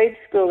learned in grade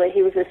school that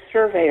he was a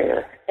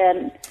surveyor.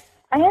 And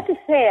I have to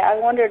say, I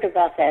wondered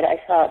about that. I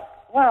thought,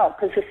 wow,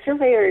 because the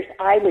surveyors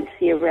I would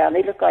see around,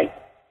 they look like,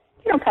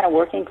 kind of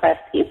working class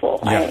people.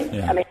 I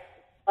mean,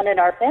 one in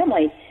our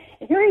family.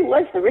 And here he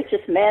was, the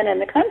richest man in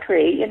the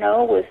country,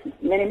 with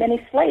many,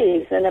 many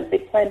slaves and a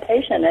big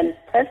plantation and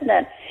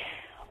president.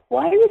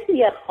 Why was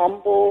he a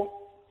humble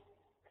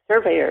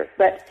surveyor?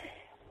 But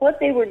what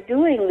they were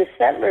doing, the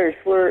settlers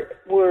were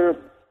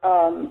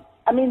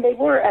they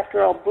were,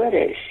 after all,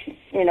 British.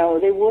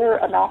 They were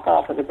a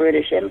knockoff of the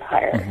British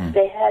Empire. Mm-hmm.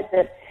 They had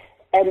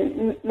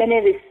and many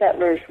of these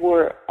settlers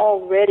were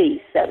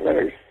already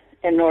settlers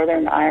in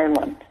Northern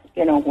Ireland.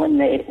 When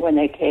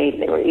they came,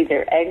 they were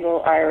either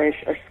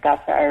Anglo-Irish or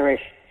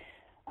Scots-Irish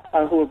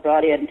who were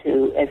brought in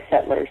as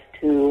settlers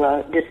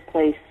to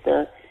displace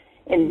the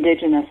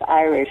indigenous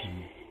Irish.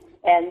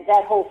 And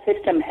that whole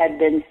system had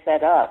been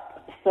set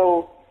up.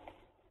 So,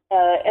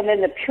 and then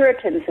the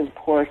Puritans, of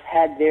course,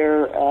 had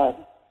their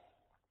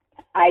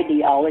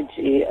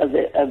ideology of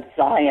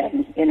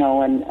Zion,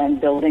 and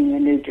building the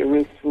New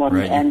Jerusalem.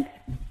 Right. And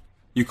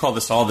you call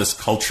this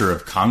culture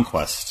of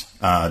conquest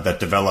that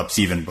develops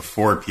even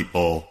before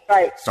people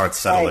start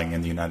settling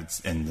in the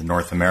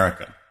North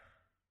America.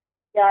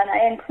 Yeah, and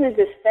I include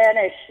the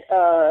Spanish,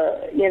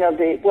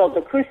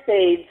 the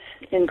Crusades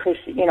in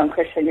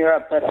Christian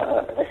Europe, but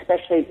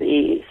especially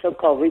the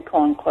so-called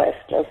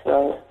reconquest of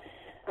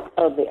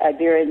the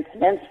Iberian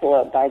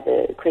Peninsula by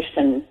the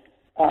Christian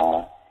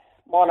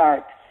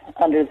monarchs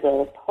under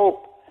the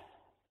Pope.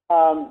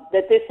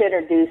 That this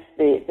introduced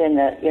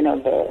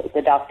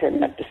the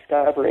doctrine of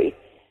discovery,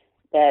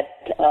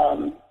 that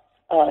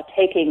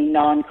taking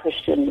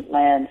non-Christian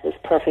lands is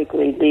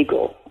perfectly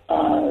legal,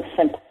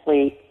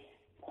 simply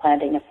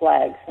planting a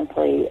flag,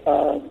 simply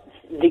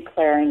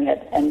declaring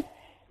it, and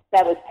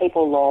that was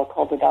papal law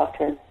called the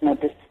doctrine of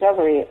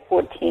discovery. At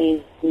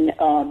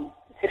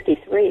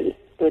 1453,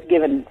 it was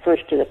given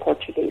first to the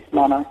Portuguese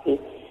monarchy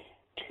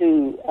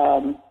to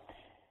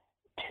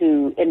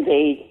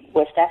invade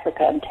West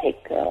Africa and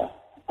take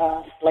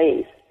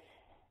slaves.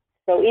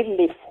 So even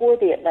before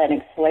the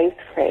Atlantic slave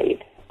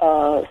trade,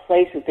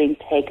 slaves were being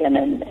taken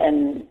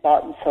and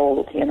bought and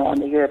sold, on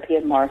the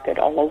European market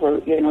all over,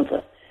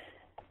 the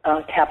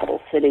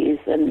capital cities,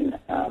 and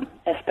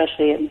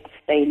especially in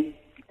Spain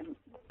and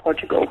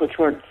Portugal, which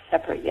weren't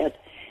separate yet.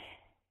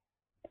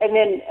 And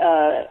then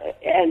a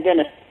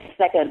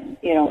second,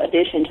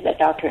 addition to that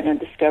doctrine of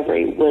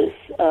discovery was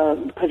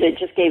because it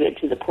just gave it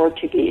to the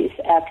Portuguese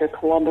after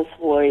Columbus'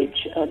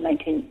 voyage in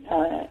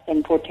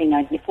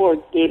 1494,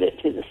 gave it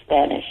to the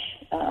Spanish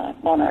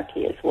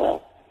monarchy as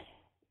well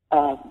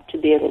to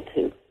be able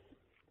to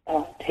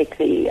take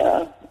the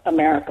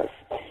Americas.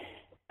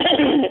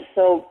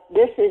 So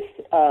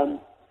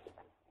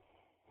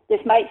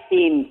this might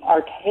seem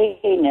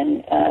arcane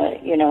and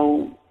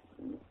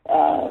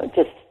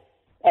just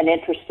an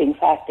interesting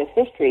fact of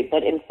history,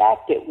 but in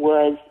fact it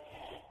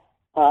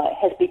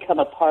has become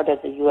a part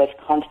of the U.S.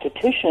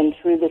 Constitution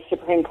through the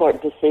Supreme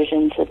Court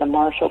decisions of the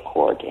Marshall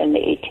Court in the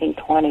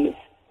 1820s.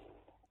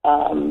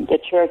 The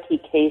Cherokee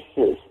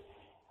cases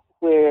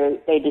where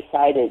they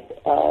decided,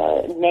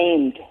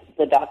 named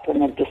the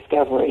doctrine of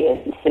discovery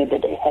and said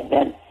that it had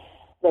been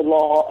the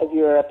law of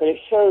Europe, and it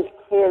shows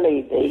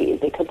clearly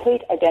the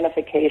complete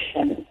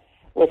identification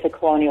with the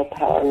colonial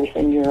powers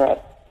in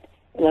Europe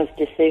in those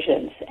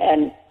decisions.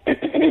 And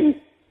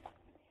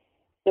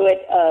so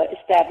it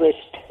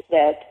established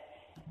that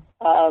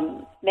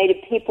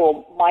Native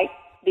people might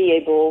be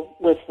able,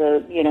 with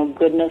the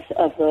goodness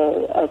of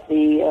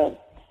the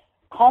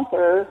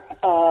conqueror,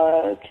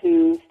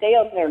 to stay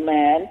on their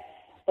land,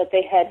 but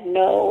they had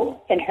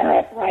no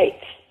inherent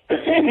rights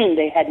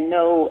They had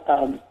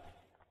no,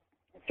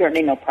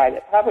 certainly no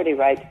private property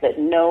rights, but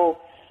no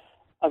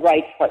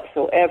rights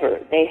whatsoever.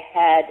 They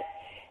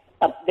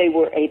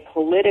were a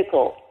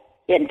political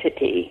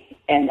entity,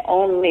 and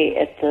only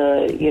at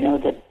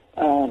the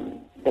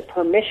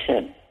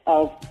permission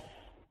of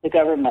the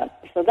government.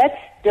 So that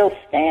still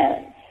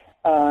stands.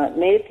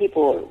 Native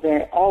people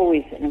are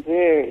always in a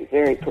very,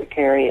 very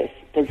precarious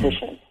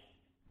position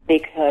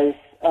because,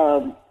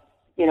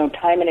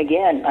 time and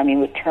again, I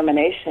mean, with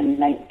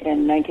termination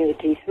in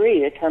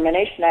 1953, the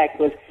Termination Act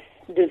was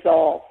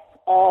dissolve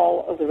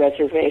all of the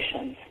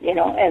reservations,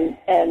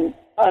 and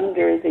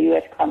under the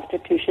U.S.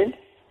 Constitution,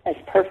 that's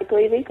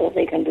perfectly legal.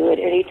 They can do it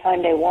any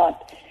time they want.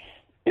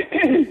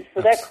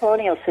 So that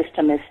colonial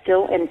system is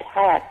still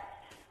intact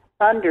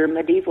under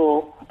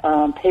medieval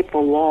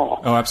papal law.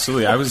 Oh,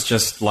 absolutely. I was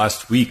just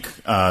last week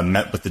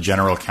met with the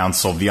General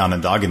Council of the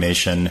Onondaga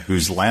Nation,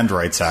 whose land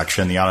rights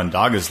action, the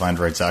Onondaga's land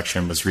rights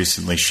action, was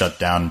recently shut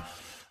down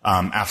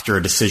after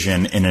a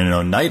decision in an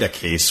Oneida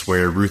case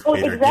where Ruth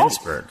Bader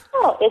Ginsburg.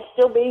 Oh, it's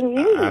still being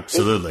used.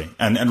 Absolutely.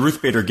 And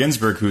Ruth Bader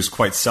Ginsburg, who's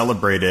quite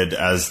celebrated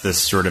as this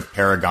sort of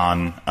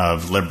paragon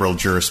of liberal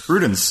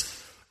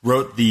jurisprudence,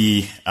 wrote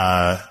the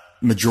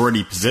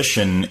majority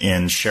position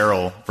in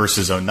Sherrill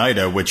versus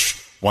Oneida,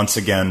 which once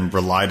again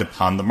relied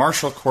upon the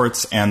martial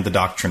courts and the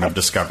doctrine of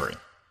discovery.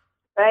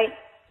 Right.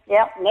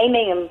 Yeah.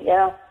 Naming them.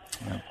 Yeah.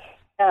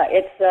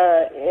 I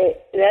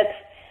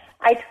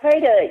try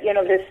to,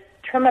 this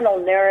terminal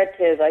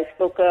narrative I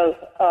spoke of,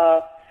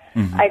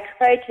 I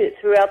try to,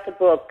 throughout the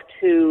book,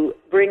 to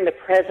bring the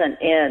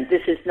present in.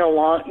 This is no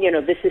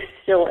longer, this is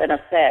still in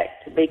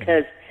effect,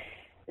 because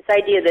this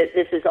idea that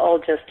this is all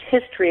just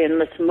history and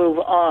let's move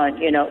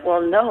on,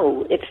 well,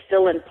 no, it's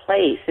still in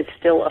place. It's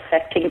still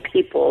affecting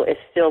people. It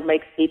still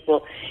makes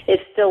people,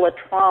 it's still a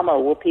trauma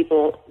where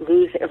people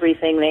lose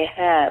everything they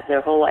have,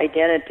 their whole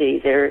identity,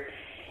 their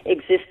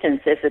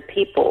existence as a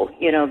people,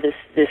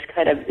 this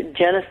kind of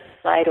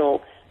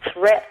genocidal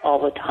threat all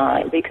the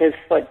time, because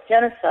what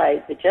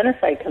the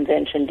Genocide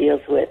Convention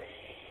deals with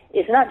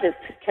is not just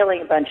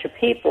killing a bunch of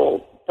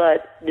people,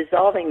 but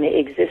dissolving the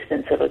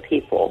existence of a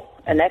people.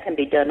 And that can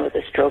be done with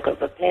a stroke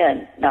of a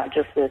pen, not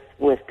just with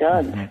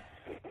guns. Mm-hmm.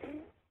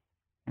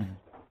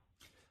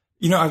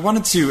 Mm-hmm. I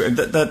wanted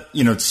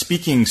to,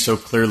 speaking so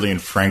clearly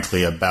and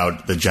frankly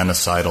about the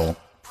genocidal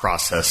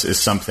process is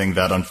something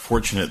that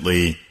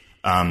unfortunately,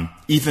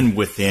 even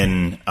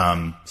within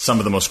some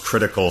of the most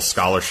critical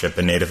scholarship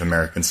in Native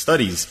American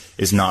studies,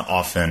 is not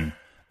often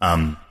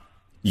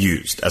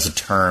used as a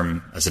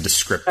term, as a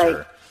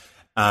descriptor.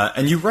 Right.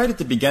 And you write at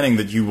the beginning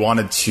that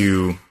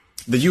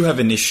that you have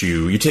an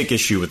issue, you take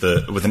issue with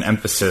an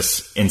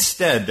emphasis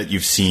instead that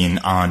you've seen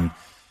on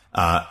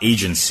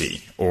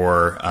agency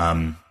or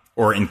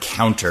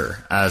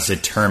encounter as a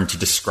term to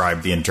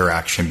describe the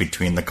interaction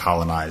between the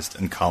colonized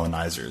and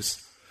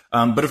colonizers.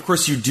 But of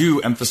course, you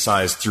do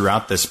emphasize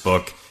throughout this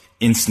book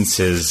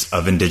instances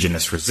of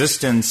indigenous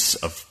resistance,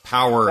 of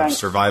power, right, of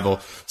survival.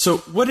 So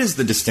what is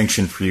the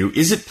distinction for you?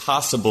 Is it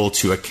possible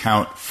to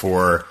account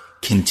for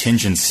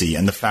contingency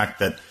and the fact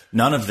that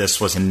none of this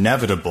was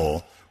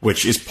inevitable,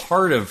 which is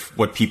part of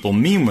what people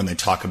mean when they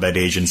talk about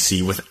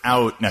agency,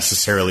 without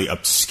necessarily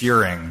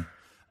obscuring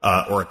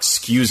or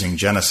excusing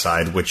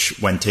genocide, which,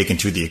 when taken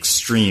to the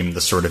extreme,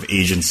 the sort of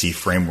agency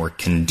framework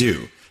can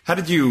do? How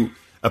did you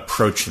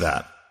approach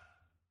that?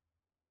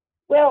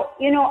 Well,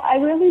 I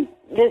really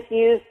just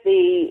use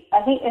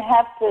I think you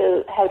have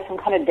to have some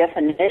kind of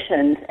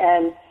definitions,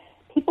 and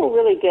people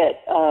really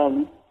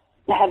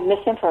have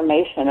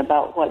misinformation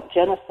about what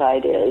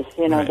genocide is.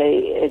 Right.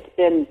 It's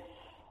been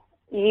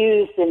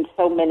used in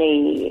so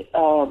many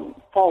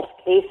false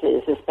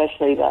cases,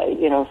 especially by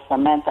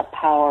Samantha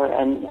Power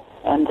and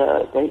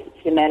the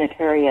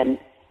humanitarian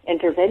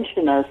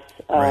interventionists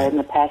right, in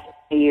the past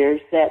few years,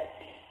 that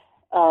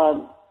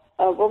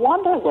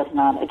Rwanda was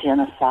not a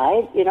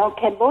genocide.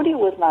 Cambodia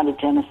was not a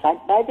genocide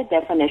by the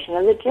definition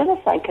of the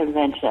Genocide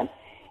Convention.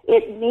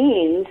 It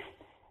means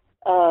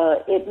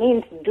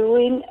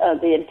doing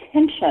the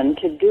intention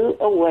to do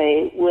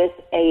away with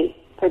a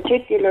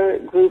particular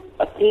group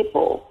of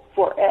people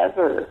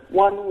forever,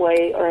 one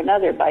way or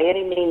another, by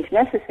any means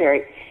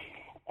necessary.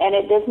 And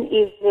it doesn't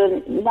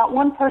even, not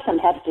one person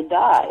has to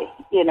die.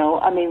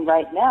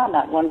 Right now,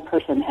 not one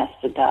person has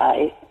to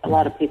die. A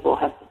lot of people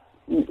have to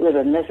live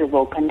in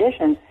miserable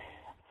conditions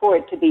for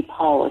it to be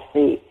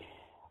policy.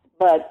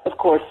 But, of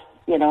course,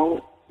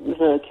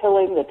 the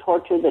killing, the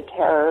torture, the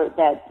terror,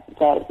 that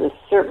is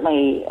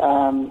certainly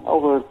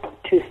over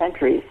 2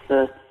 centuries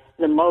the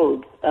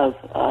mode of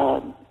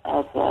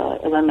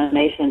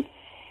elimination.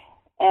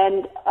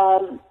 And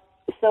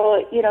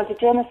so the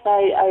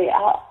genocide,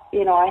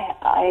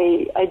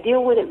 I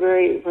deal with it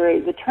very, very.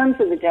 The terms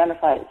of the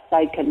Genocide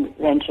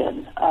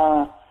Convention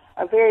are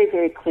very,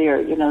 very clear.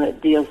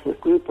 It deals with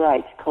group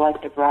rights,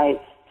 collective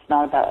rights. It's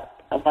not about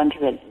a bunch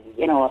of a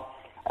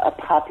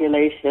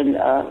population,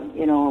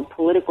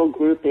 political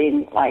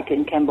grouping like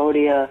in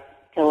Cambodia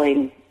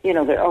killing,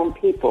 their own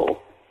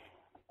people.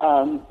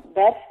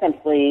 that's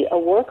simply a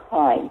war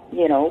crime,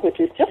 which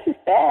is just as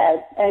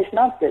bad. And it's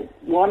not that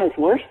one is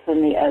worse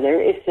than the other;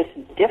 it's just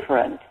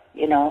different,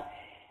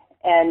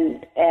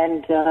 And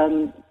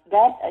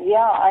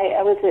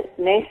I was at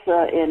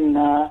NASA in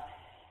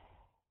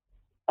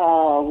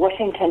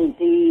Washington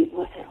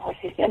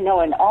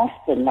in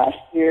Austin last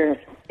year,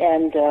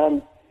 and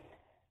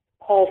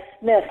Paul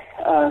Smith,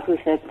 who's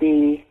at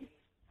the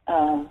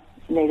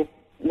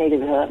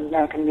Native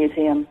American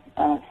Museum,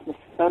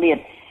 Smithsonian,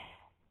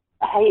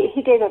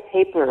 he gave a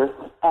paper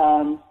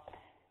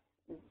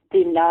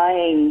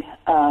denying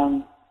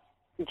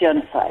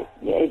genocide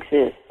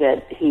exists,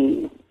 that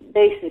he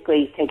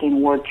basically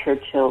taking Ward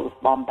Churchill's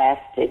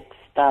bombastic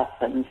stuff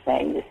and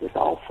saying this is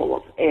all full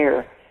of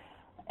air.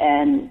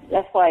 And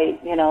that's why,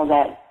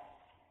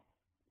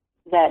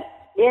 that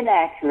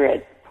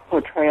inaccurate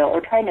portrayal or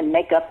trying to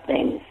make up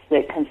things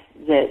that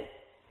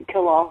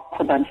kill off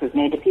a bunch of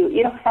Native people,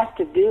 you don't have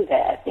to do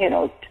that,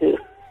 to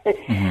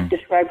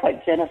describe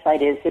what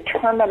genocide is. The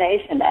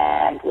Termination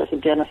Act was a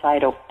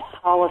genocidal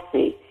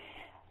policy,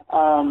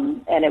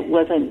 and it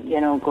wasn't,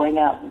 going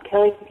out and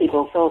killing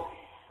people. So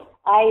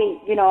I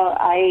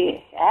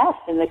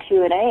asked in the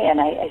Q&A, and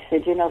I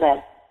said,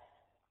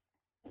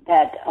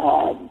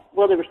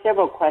 well, there were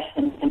several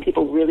questions, and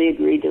people really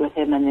agreed with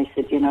him, and they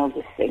said,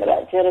 this thing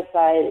about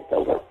genocide, it's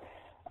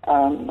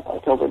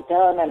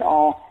overdone and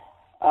all.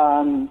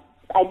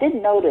 I did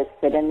notice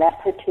that in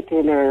that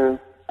particular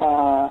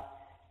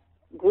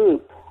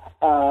group,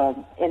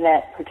 in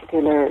that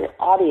particular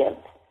audience,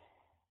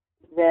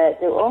 that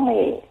there were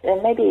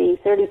maybe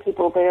 30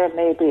 people there,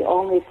 maybe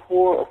only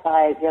 4 or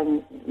 5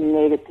 young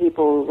Native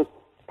people,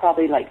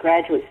 probably like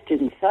graduate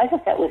students. So I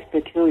thought that was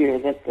peculiar,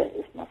 that it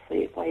was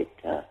mostly white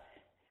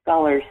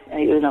scholars,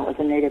 even though it was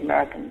a Native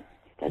American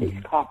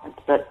Studies conference.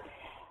 But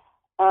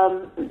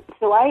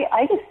so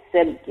I just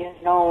said,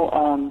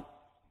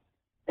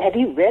 have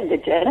you read the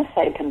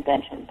Genocide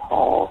Convention,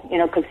 Paul?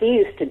 Because he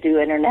used to do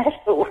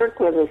international work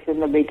with us in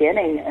the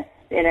beginning,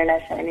 the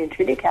International Indian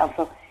Treaty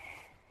Council.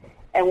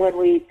 And when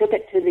we took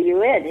it to the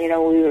UN,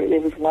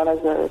 it was one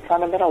of the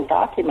fundamental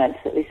documents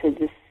that we said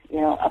this,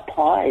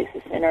 applies,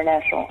 this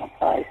international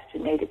applies to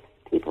Native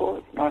people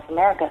of North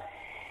America.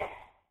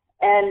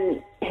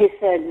 And he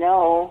said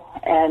no,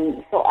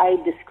 and so I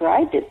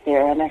described it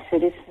there, and I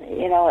said, it's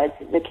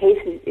the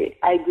case.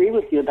 I agree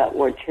with you about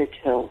Ward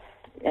Churchill,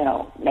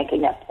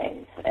 making up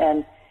things,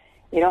 and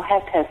you don't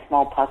have to have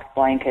smallpox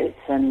blankets,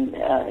 and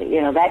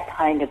that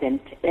kind of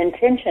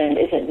intention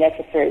isn't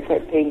necessary for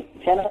it being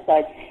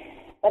genocide.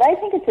 But I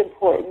think it's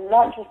important,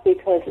 not just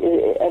because,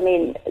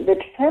 the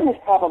term is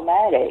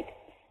problematic,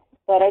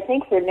 but I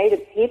think for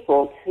Native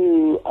people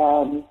to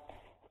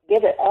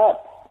give it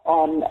up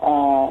on,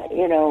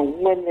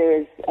 when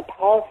there's a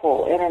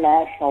powerful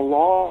international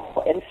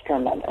law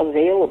instrument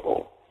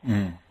available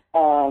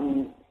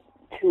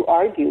to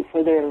argue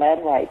for their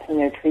land rights and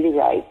their treaty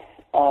rights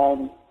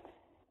on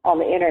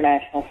the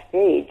international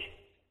stage.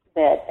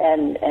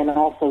 And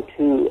also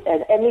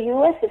and the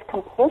U.S. is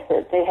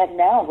complicit. They have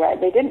now,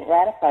 they didn't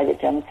ratify the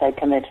Genocide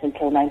Convention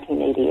until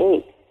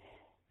 1988,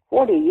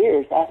 40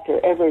 years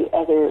after every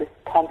other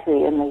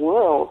country in the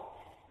world.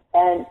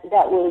 And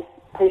that was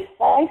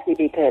precisely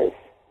because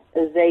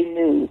they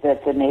knew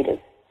that the Native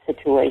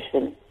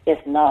situation,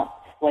 if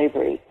not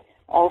slavery,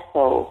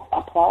 also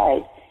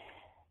applied,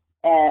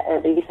 or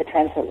at least the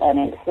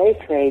transatlantic slave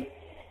trade.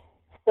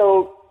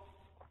 So,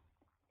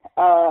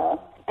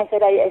 I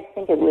said, I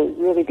think it would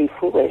really be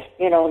foolish,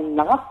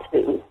 not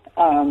to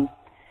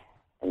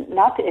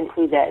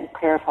include that and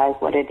clarify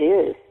what it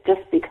is,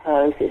 just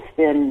because it's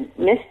been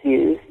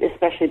misused,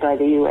 especially by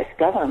the U.S.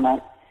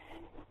 government,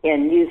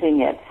 in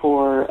using it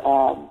for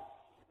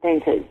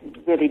things that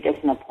really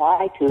doesn't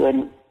apply to,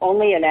 and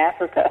only in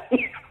Africa,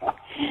 they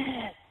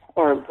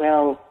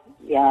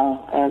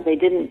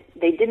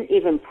didn't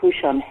even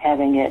push on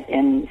having it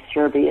in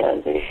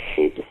Serbia. They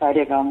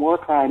decided on war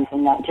crimes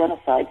and not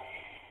genocide.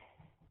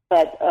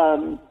 But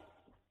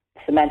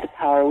Samantha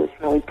Power was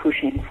really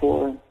pushing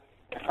for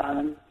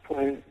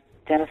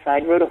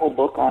genocide, wrote a whole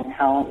book on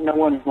how no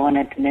one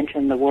wanted to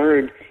mention the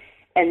word,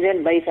 and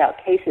then lays out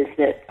cases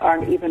that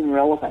aren't even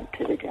relevant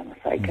to the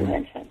Genocide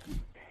Convention,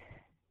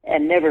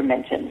 and never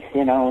mentions,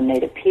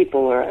 Native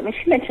people,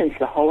 she mentions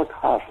the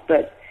Holocaust,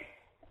 but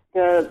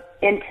the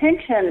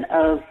intention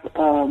of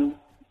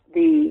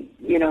the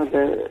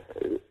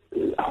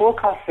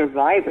Holocaust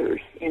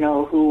survivors,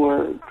 who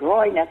were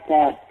drawing up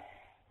that,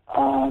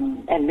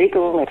 and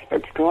legal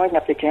experts drawing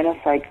up the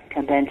Genocide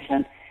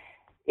Convention,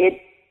 it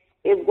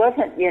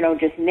wasn't,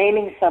 just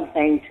naming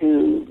something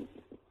to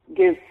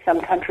give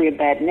some country a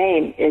bad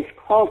name. Is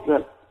called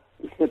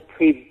the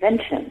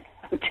prevention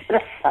of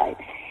genocide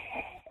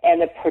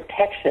and the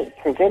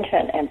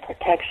prevention and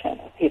protection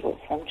of people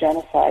from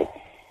genocide,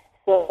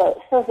 so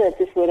that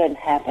this wouldn't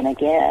happen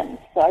again.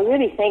 So I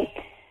really think,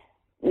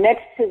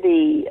 next to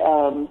the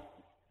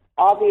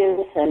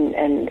obvious and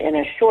in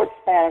a short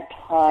span of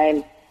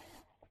time,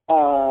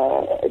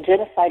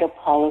 genocidal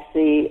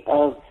policy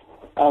of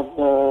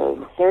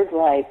the Third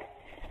Reich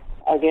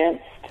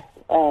against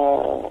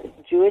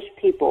Jewish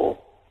people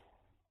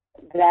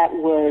that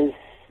was,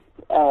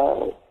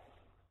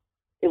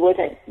 it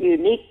wasn't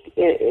unique.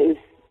 It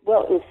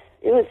was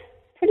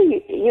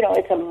pretty,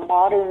 it's a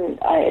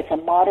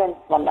modern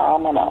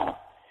phenomena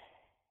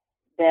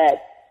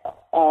that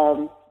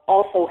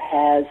also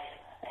has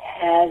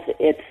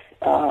its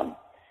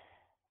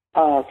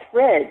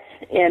threads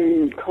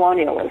in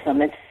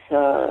colonialism. It's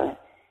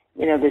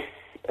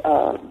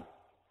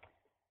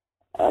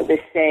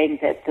this saying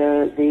that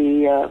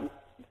the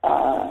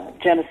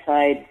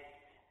genocide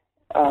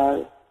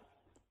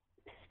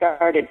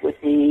started with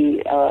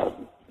the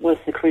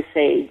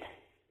Crusades,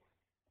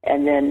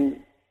 and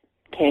then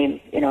came,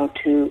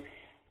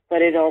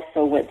 but it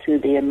also went through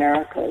the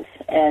Americas,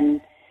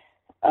 and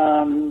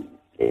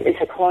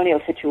it's a colonial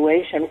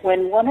situation.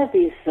 When one of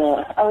these,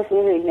 I was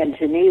living in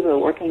Geneva,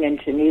 working in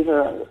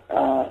Geneva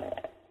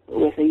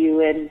with a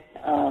UN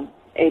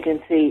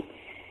agency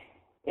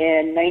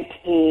in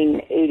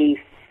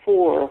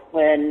 1984,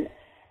 when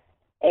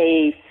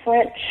a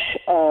French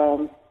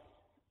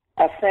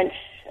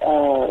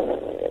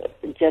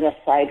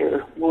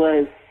genocider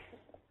was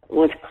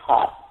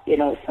caught,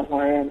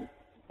 somewhere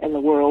in the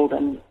world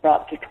and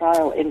brought to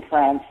trial in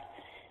France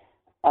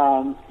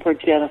for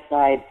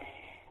genocide.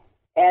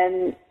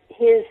 And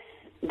his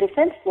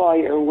defense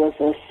lawyer was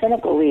a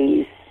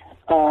Senegalese,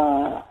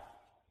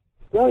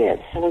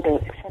 brilliant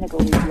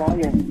Senegalese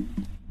lawyer. And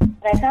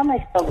I found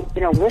myself,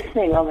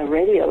 listening on the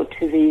radio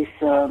to these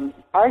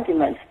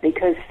arguments,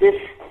 because this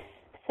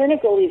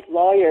Senegalese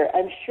lawyer,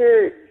 I'm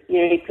sure,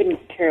 he couldn't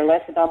care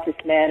less about this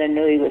man and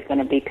knew he was going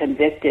to be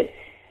convicted.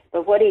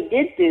 But what he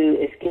did do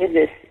is give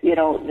this,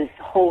 this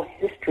whole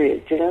history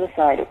of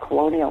genocide, of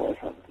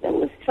colonialism, that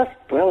was just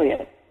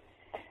brilliant.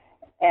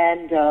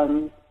 And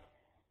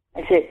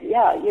I said,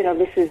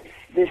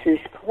 this is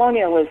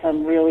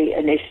colonialism really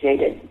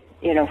initiated,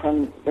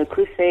 from the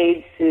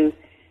Crusades to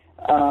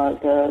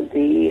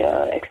the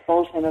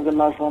expulsion of the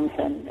Muslims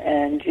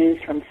and Jews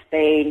from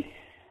Spain,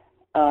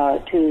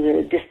 to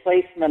the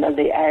displacement of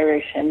the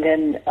Irish, and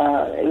then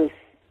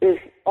it was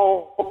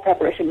all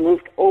preparation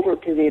moved over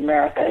to the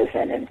Americas,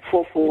 and in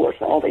full force,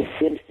 all these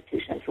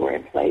institutions were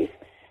in place.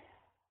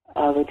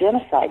 The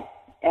genocide,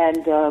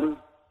 and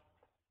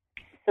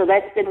so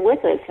that's been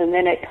with us, and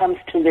then it comes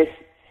to this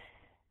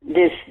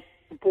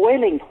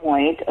boiling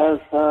point of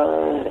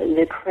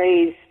the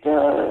crazed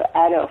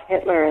Adolf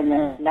Hitler and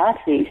the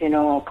Nazis,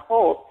 a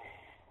cult,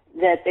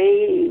 that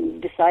they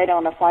decide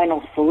on a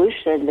final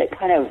solution that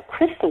kind of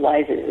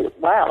crystallizes,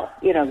 wow,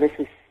 this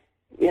is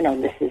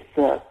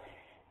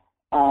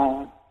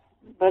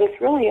but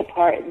it's really a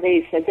part.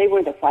 They said they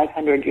were the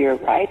 500-year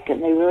Reich, and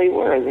they really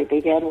were. They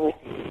began with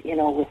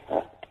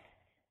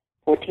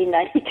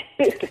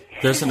 1492.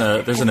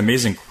 There's an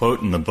amazing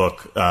quote in the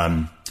book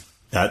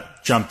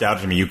that jumped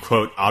out to me. You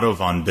quote Otto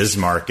von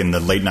Bismarck in the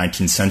late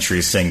 19th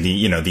century, saying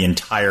the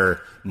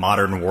entire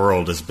modern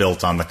world is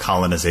built on the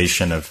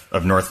colonization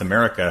of North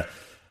America.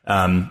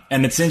 And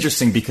it's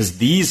interesting because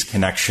these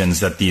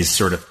connections that these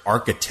sort of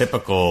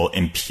archetypical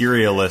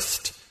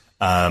imperialist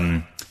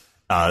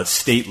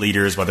state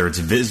leaders, whether it's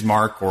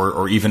Bismarck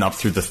or even up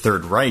through the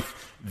Third Reich,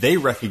 they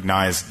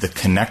recognize the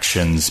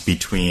connections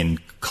between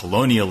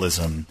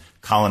colonialism,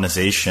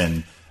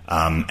 colonization,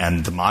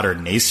 and the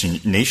modern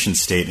nation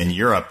state in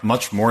Europe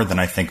much more than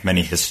I think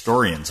many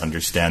historians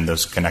understand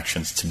those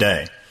connections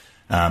today.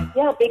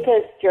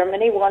 Because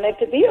Germany wanted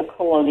to be a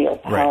colonial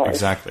power. Right,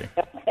 exactly.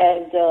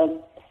 And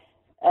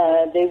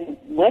they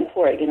went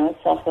for it,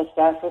 Southwest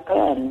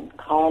Africa and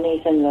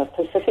colonies in the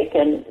Pacific,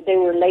 and they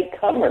were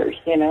latecomers,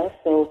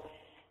 so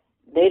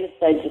they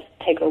decided to just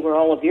take over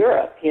all of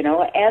Europe,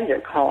 and their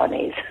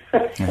colonies.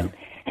 It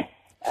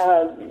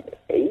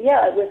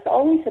was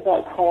always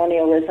about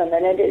colonialism,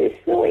 and it is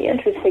really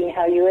interesting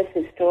how U.S.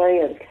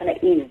 historians kind of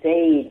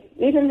evade,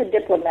 even the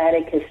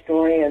diplomatic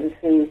historians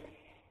who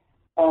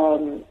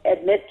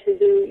admit to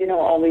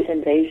all these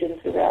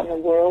invasions around the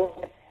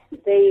world.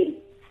 They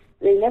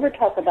never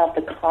talk about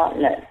the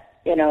continent,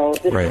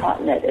 this right.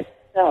 continent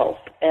itself,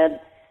 and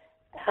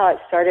how it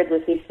started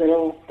with these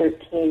little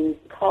 13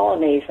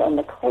 colonies on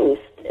the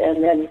coast,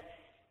 and then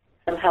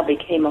somehow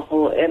became a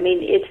whole. I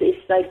mean,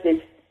 it's like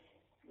this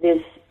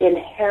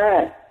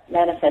inherent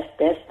manifest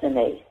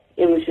destiny.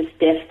 It was just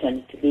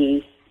destined to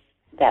be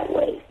that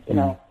way,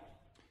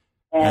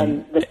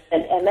 And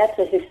that's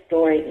a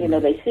historian.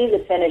 They see the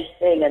finished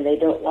thing and they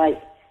don't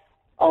like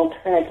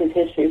alternative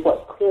history,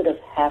 what could have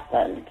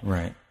happened.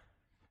 Right.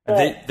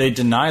 They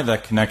deny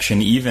that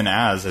connection even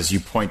as you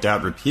point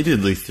out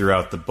repeatedly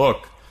throughout the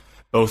book,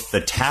 both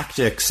the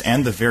tactics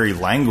and the very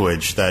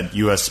language that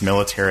U.S.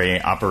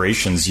 military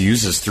operations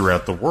uses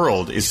throughout the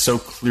world is so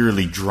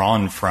clearly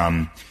drawn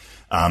from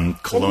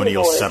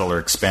colonial settler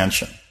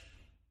expansion.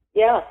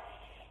 Yeah,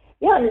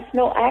 and it's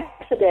no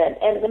accident.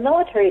 And the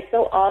military is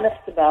so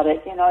honest about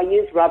it. I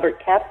use Robert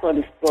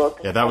Kaplan's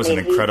book. Yeah, that was an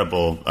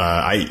incredible.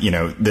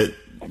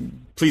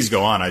 Please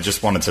go on. I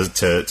just wanted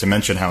to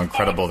mention how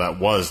incredible that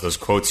was. Those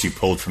quotes you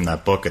pulled from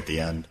that book at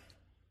the end.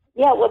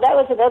 Yeah, well, that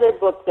was another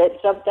book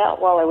that jumped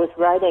out while I was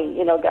writing,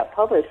 got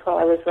published while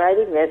I was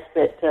writing this,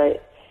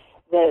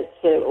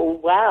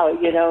 wow,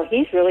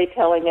 he's really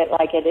telling it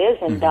like it is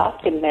and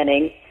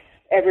documenting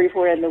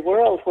everywhere in the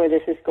world where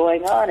this is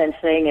going on and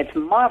saying it's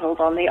modeled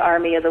on the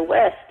Army of the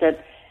West. And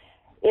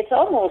it's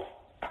almost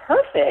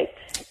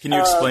perfect. Can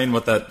you explain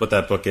what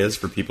that book is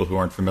for people who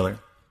aren't familiar?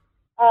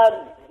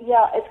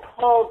 Yeah, it's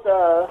called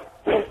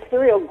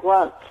Imperial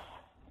Grunts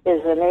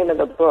is the name of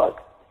the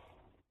book.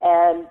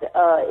 And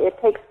it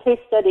takes case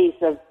studies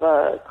of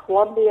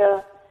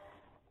Colombia,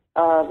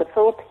 the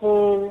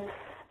Philippines,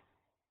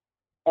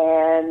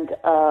 and,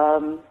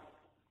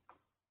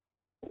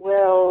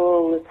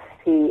 let's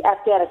see,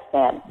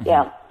 Afghanistan,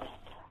 yeah.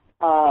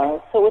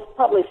 So it was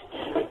published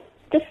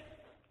just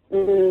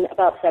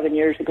about 7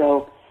 years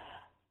ago.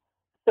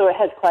 So it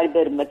has quite a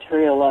bit of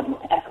material on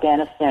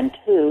Afghanistan,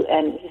 too.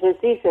 And he says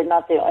these are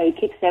not he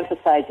keeps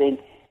emphasizing,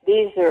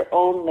 these are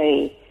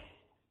only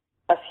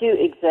a few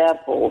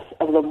examples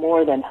of the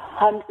more than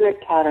 100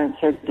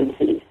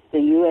 counterinsurgencies the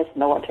U.S.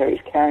 military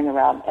is carrying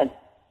around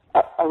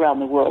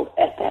the world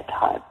at that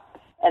time.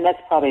 And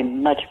that's probably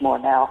much more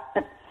now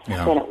than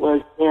it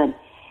was then.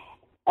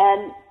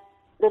 And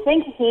the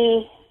thing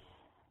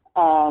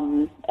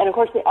and of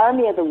course the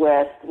Army of the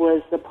West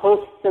was the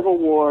post-Civil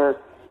War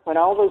when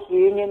all those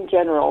Union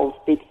generals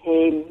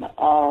became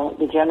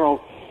the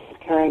generals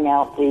carrying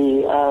out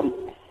the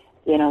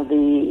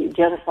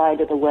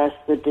genocide of the West,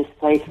 the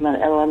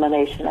displacement,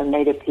 elimination of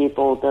Native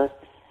people, the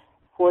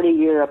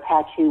 40-year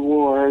Apache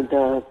War,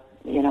 the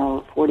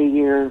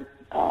 40-year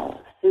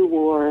Sioux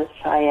War,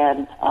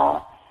 Cheyenne.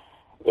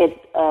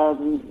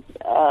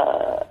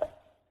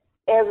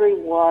 Every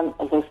one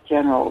of those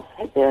generals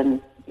had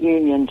been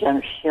Union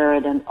generals.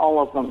 Sheridan, all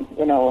of them,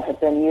 had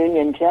been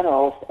Union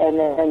generals, and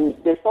then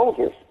the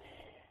soldiers,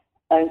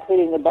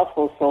 including the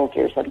Buffalo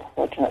soldiers,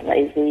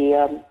 unfortunately,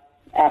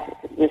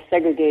 the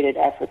segregated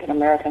African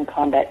American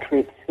combat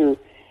troops who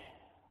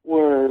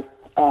were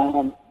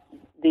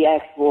the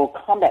actual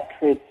combat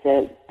troops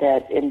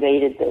that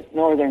invaded the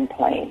northern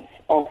plains,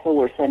 also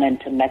were sent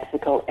into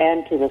Mexico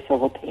and to the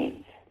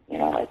Philippines.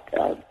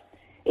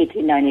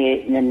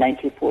 1898 and then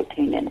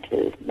 1914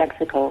 into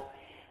Mexico,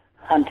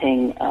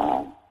 hunting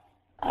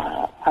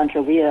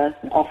Pancho Villa,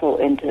 and also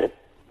into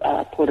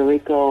Puerto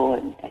Rico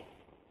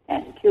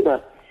and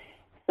Cuba.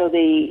 So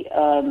the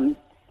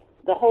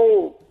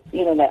whole,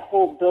 that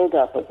whole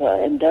buildup of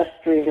an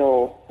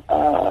industrial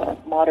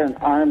modern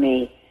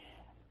army,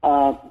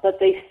 but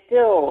they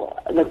still,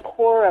 the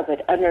core of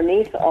it,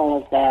 underneath all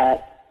of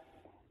that,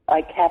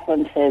 like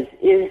Kaplan says,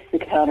 is the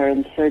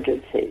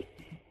counterinsurgency.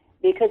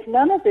 Because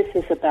none of this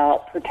is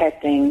about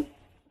protecting,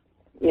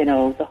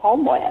 the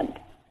homeland.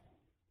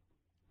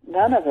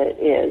 None of it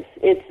is.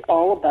 It's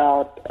all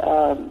about,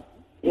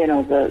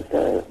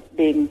 the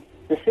being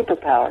the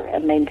superpower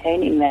and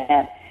maintaining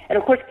that. And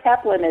of course,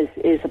 Kaplan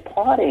is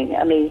applauding.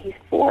 I mean, he's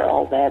for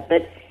all that,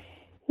 but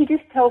he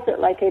just tells it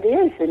like it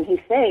is, and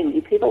he's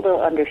saying people don't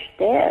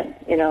understand,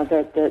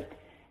 that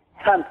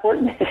how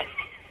important it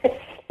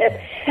is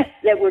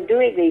that we're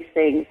doing these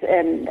things,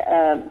 and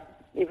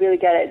you really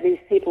got it. These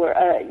people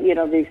are,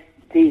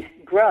 these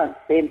grunts,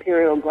 the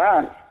imperial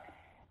grunts,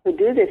 who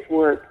do this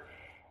work.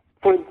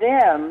 For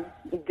them,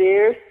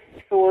 their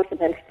source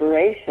of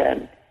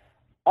inspiration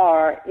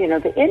are,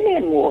 the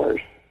Indian Wars.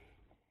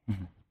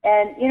 Mm-hmm.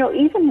 And,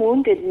 even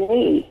Wounded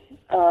Knee,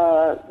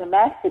 the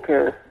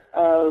massacre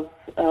of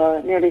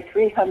nearly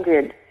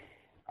 300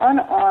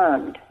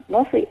 unarmed,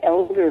 mostly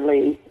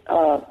elderly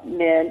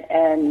men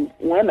and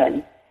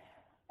women,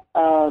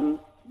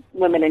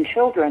 women and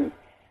children,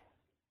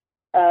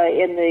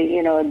 in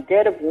the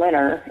dead of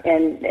winter,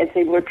 and as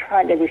they were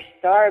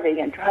starving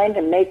and trying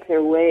to make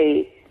their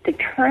way to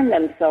turn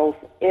themselves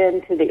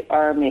into the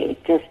army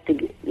just to,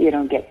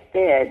 get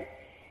fed.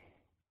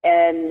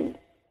 And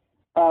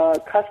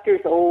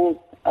Custer's old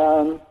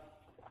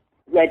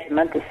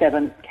regiment, the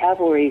 7th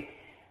Cavalry,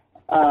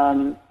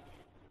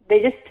 they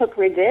just took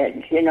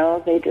revenge,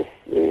 They just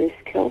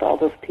killed all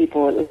those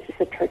people. It was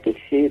just a turkey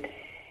shoot.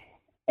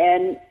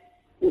 And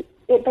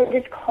but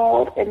it's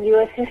called, in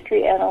U.S.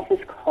 history annals,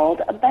 it's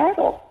called a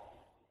battle.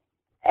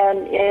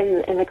 And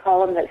in the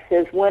column that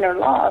says win or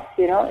loss,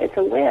 it's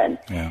a win.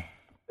 Yeah.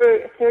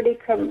 30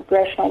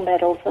 Congressional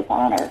Medals of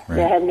Honor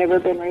that have never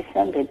been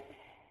rescinded.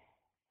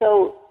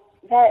 So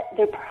that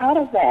they're proud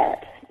of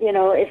that.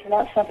 It's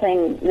not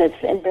something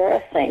that's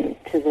embarrassing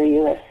to the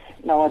U.S.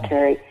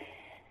 military.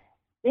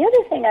 The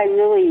other thing I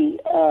really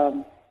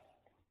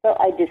felt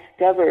I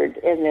discovered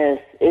in this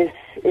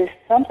is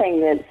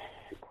something that's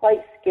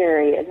quite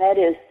scary, and that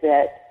is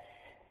that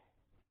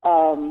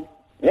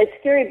it's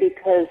scary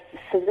because the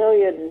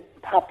civilian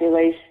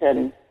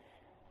population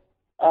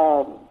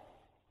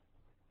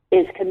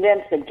is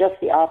convinced of just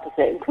the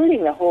opposite,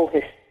 including the whole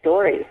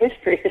history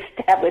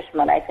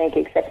establishment, I think,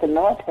 except the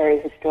military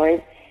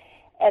historians,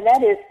 and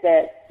that is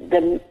that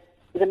the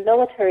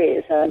military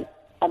is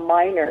a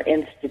minor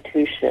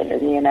institution in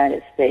the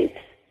United States,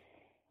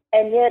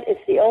 and yet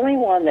it's the only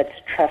one that's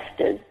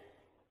trusted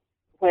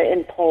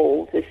in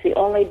polls. It's the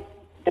only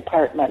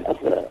department of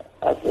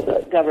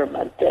the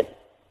government that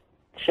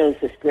shows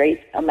this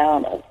great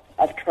amount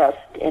of trust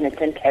in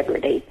its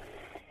integrity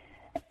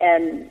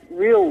and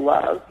real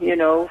love,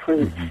 for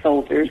the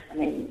soldiers. I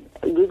mean,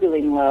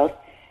 Googling love.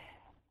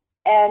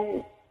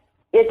 And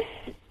it's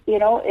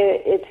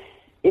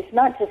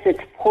not just its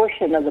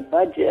portion of the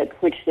budget,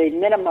 which they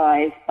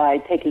minimize by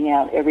taking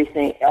out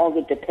everything, all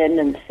the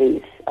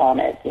dependencies on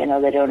it. They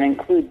don't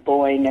include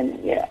Boeing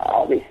and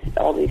all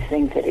these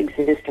things that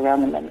exist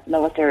around the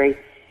military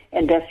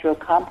industrial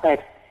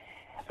complex.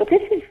 But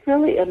this is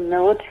really a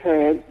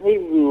militarily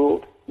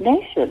ruled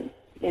nation.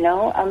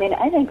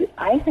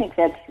 I think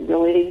that's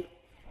really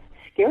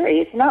scary.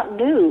 It's not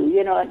new.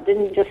 It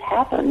didn't just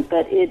happen,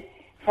 but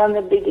from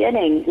the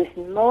beginning, this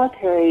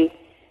military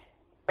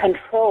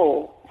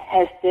control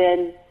has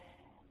been,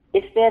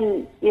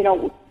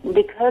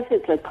 because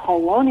it's a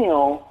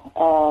colonial,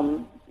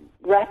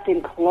 wrapped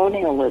in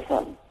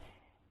colonialism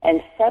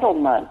and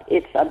settlement,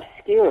 it's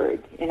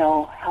obscured,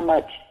 how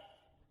much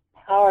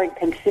power and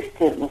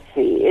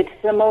consistency. It's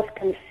the most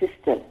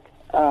consistent,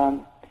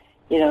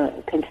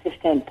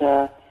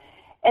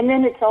 and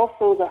then it's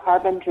also the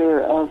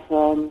harbinger of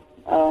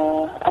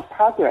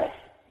progress,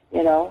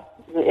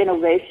 the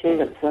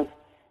innovations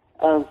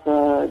of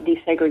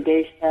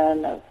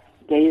desegregation, of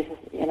gays,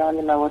 in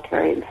the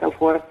military and so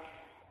forth.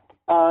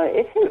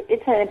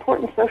 It's an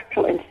important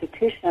social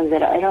institution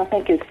that I don't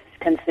think is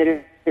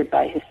considered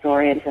by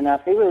historians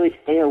enough. They really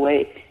stay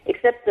away,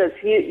 except the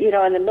few,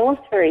 and the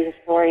military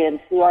historians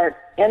who aren't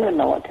in the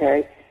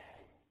military,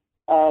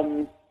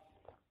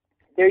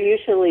 they're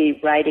usually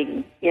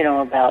writing,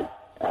 about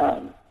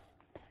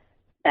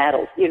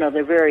battles.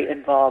 They're very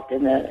involved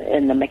in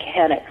the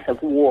mechanics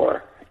of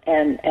war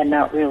and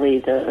not really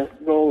the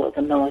role of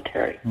the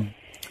military.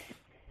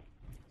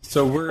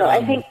 So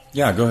I think.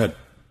 Yeah, go ahead.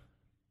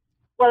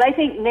 Well, I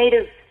think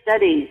Native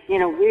studies,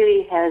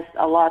 really has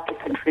a lot to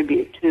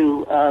contribute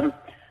to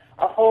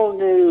a whole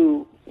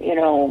new,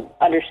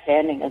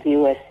 understanding of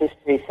U.S.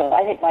 history. So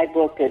I think my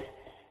book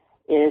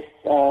is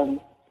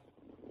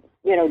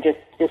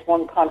just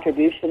one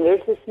contribution.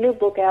 There's this new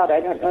book out. I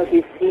don't know if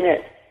you've seen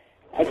it.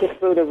 I just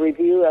wrote a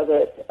review of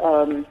it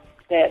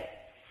that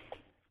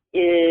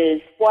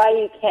is Why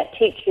You Can't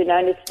Teach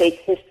United States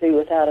History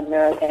Without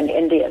American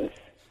Indians.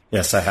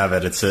 Yes, I have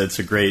it. It's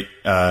a great,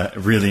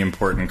 really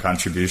important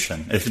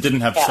contribution. If it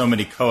didn't have so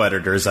many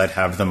co-editors, I'd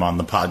have them on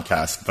the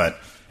podcast, but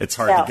it's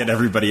hard to get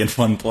everybody in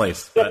one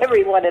place. Get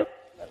everyone in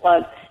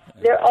one.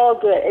 They're all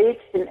good.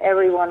 Each and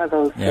every one of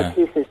those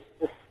pieces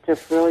is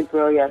just really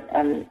brilliant,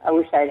 and I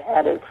wish I'd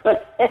had it.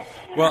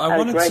 Well, I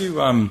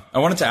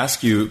wanted to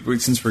ask you,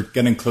 since we're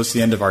getting close to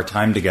the end of our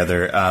time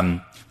together,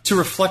 to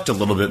reflect a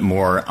little bit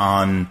more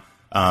on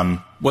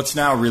what's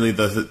now really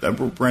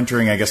we're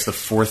entering, I guess, the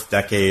fourth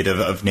decade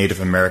of Native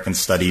American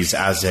studies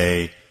as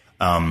a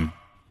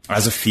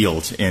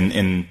field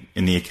in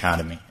the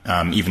academy.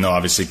 Even though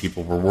obviously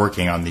people were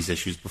working on these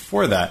issues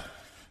before that,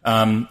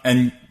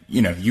 and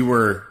you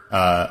were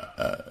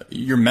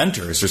your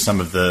mentors are some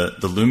of the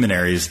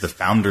luminaries, the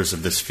founders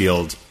of this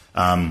field,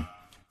 Vine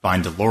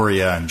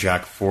Deloria and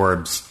Jack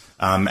Forbes,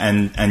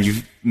 and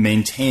you've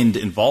maintained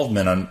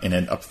involvement in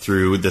it up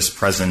through this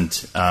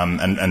present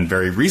and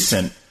very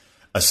recent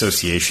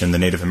association, the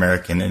Native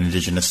American and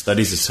Indigenous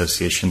Studies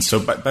Association. So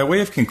by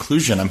way of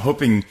conclusion, I'm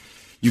hoping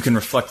you can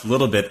reflect a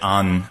little bit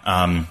on,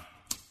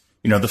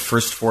 the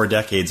first 4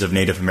 decades of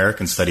Native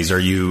American studies. Are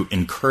you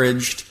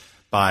encouraged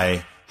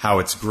by how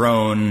it's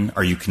grown?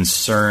 Are you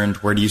concerned?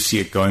 Where do you see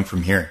it going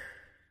from here?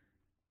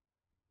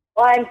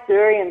 Well, I'm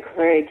very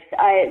encouraged.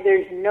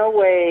 There's no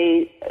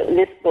way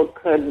this book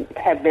could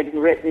have been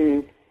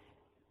written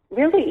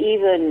really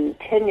even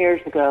 10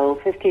 years ago,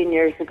 15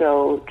 years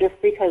ago, just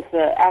because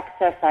the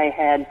access I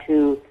had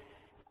to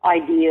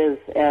ideas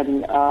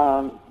and,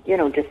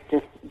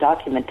 just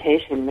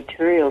documentation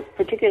materials,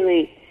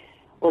 particularly,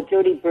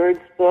 Jody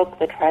Bird's book,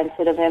 The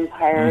Transit of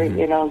Empire,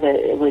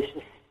 it was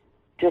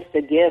just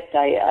a gift.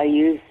 I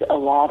use a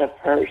lot of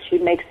her. She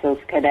makes those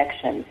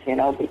connections,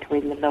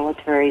 between the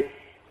military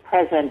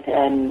present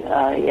and,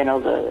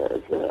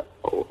 the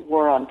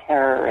war on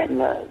terror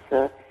and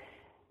the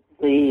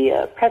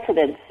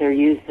precedents they're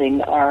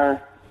using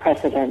are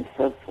precedents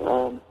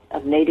of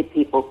Native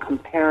people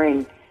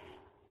comparing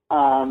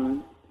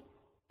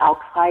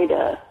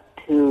Al-Qaeda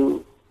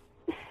to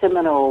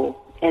Seminole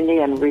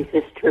Indian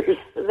resistors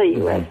of the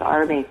U.S.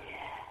 Army.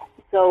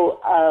 So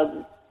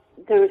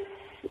there's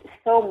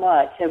so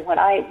much, and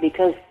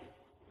because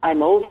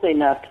I'm old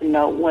enough to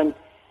know when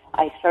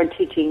I started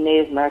teaching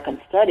Native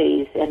American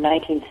Studies in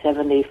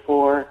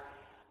 1974,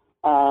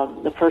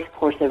 the first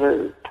course I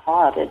ever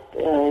taught at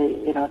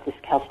this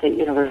Cal State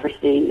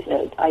University,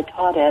 I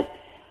taught at.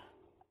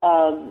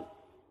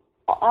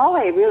 All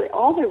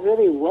there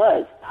really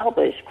was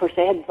published. Of course,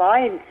 they had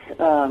Vine's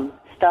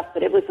stuff,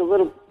 but it was a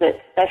little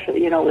bit special.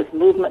 It was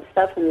movement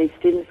stuff, and these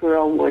students were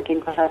all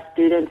working class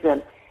students,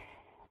 and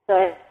so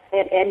I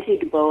had Angie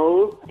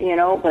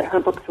DeBow, but her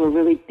books were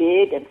really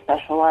big and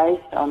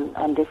specialized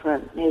on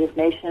different Native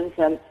nations,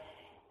 and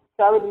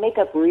So I would make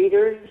up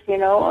readers,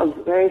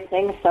 of various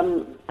things,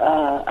 some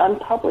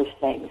unpublished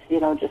things,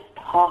 just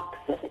talks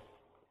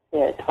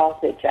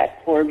at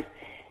Jack Forbes.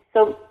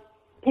 So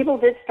people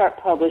did start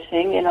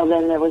publishing,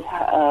 then there was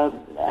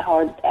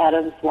Howard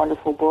Adams'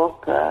 wonderful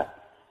book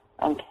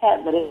on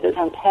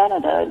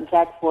Canada.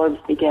 Jack Forbes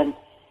began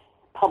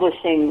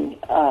publishing,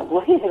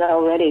 he had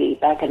already,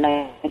 back in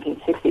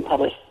 1960,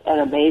 published an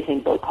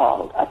amazing book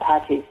called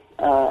Apaches,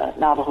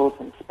 Navajos,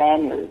 and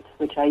Spaniards,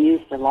 which I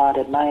used a lot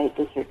in my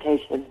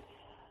dissertation.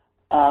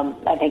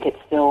 I think it's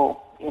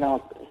still,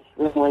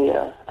 it's really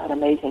an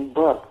amazing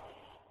book.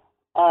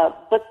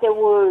 But there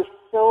were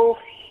so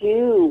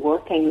few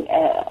working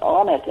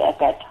on it at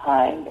that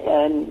time,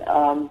 and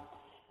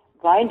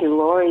Vine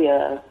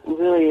Deloria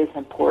really is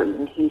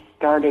important. He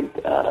started,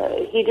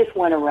 he just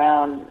went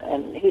around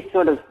and he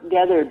sort of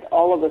gathered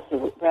all of us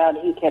around.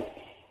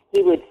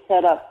 He would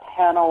set up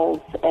panels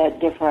at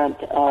different,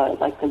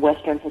 like the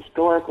Western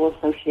Historical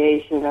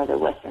Association or the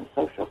Western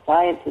Social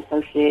Science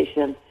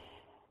Association,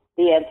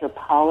 the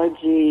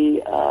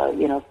Anthropology,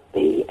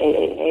 the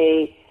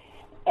AAA.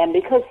 And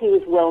because he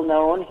was well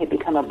known, he'd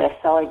become a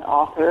best-selling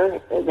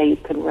author. They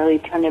couldn't really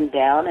turn him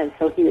down, and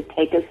so he would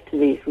take us to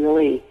these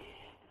really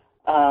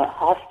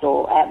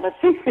hostile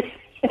atmospheres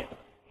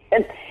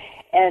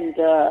and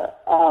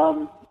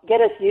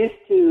get us used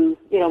to,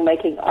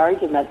 making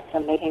arguments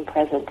and making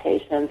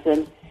presentations.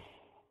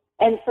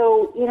 And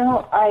so,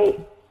 I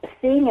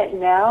seeing it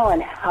now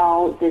and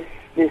how it's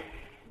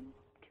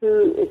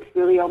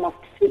really almost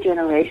two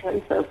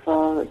generations of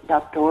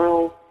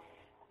doctoral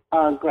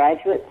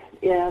graduate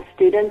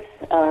students,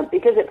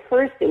 because at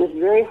first it was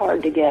very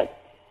hard to get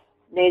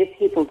Native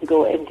people to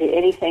go into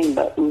anything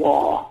but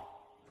law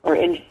or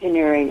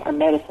engineering or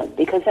medicine,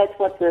 because that's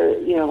what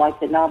like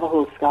the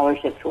Navajo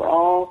scholarships were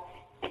all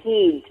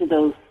keyed to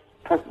those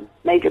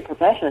major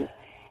professions.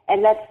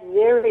 And that's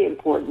very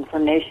important for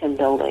nation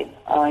building.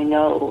 I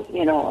know,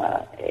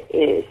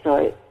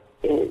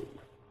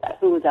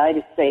 who was I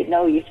to say,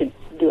 no, you should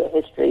do a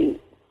history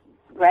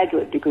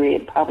graduate degree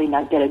and probably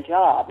not get a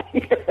job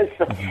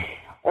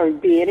or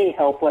be any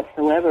help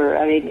whatsoever.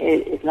 I mean,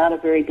 it's not a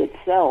very good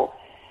sell.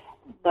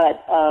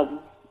 But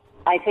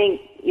I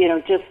think,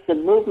 just the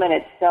movement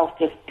itself,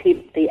 just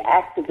the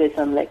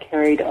activism that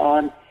carried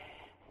on,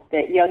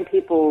 that young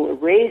people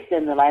raised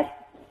in the last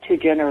two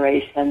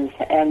generations,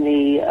 and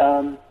the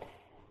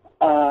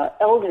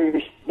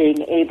elders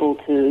being able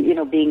to,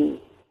 being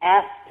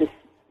asked to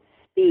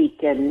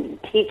speak and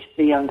teach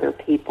the younger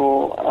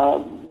people,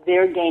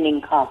 they're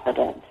gaining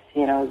confidence,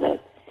 that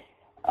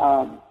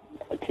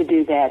to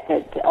do that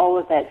all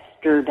of that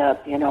stirred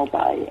up,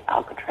 by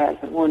Alcatraz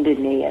and Wounded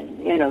Knee and,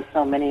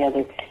 so many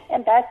other,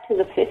 and back to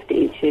the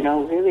 50s,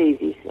 really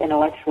these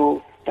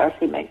intellectuals,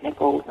 Darcy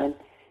McNichols and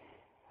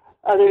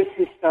others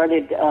who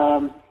started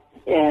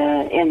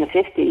in the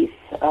 50s,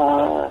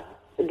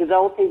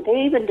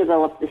 they even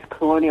developed this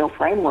colonial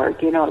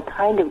framework. It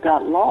kind of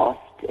got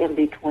lost in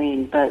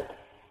between, but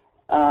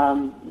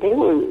they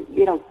were,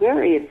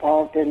 very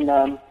involved in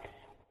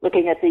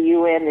looking at the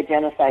UN, the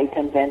Genocide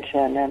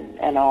Convention,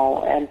 and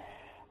all. And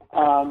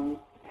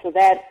so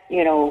that,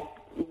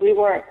 we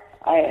weren't,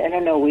 I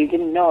don't know, we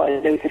didn't know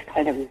it. There was this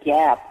kind of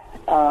gap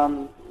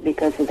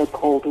because of the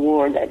Cold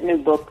War. That new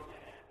book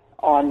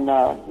on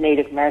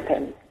Native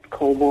American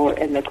Cold War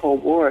and the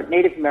Cold War,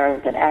 Native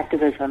American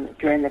activism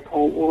during the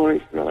Cold War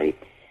is really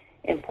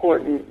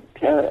important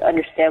to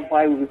understand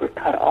why we were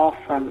cut off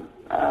from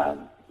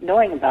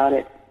knowing about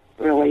it,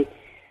 really.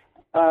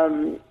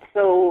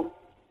 So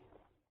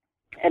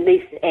at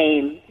least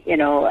AIM,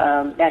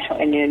 National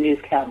Indian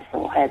Youth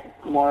Council had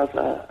more of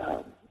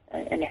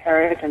an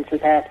inheritance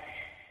of that.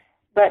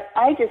 But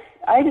I just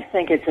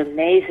think it's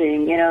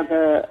amazing.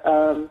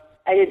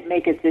 I didn't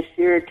make it this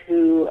year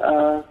to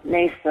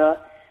NASA.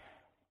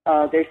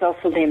 There's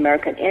also the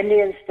American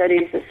Indian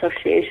Studies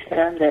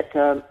Association that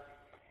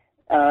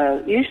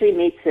usually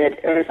meets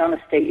at Arizona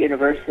State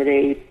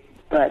University,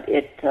 but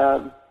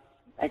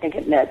I think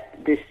it met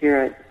this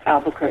year at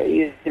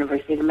Albuquerque,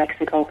 University of New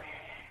Mexico.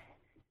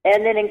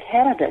 And then in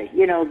Canada,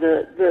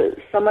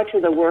 so much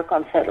of the work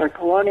on settler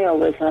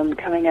colonialism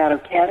coming out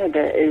of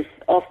Canada is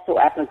also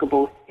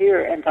applicable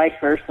here and vice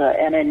versa,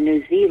 and in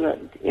New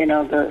Zealand,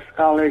 the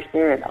scholars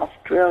there in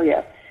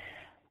Australia.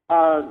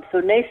 So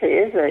NASA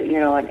is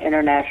an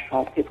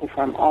international, people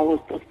from all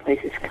of those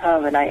places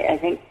come, and I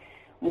think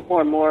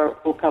more and more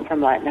will come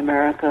from Latin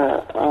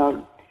America.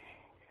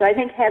 So I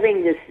think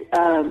having this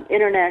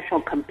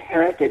international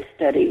comparative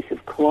studies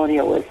of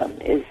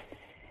colonialism is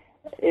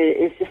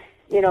just,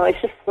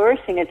 it's just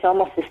flourishing. It's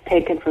almost just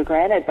taken for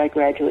granted by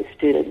graduate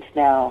students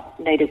now,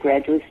 Native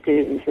graduate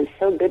students. It's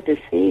so good to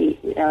see.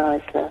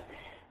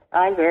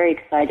 I'm very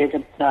excited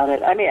about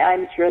it. I mean,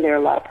 I'm sure there are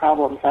a lot of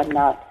problems. I'm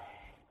not,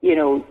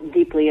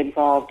 deeply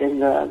involved in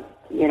the,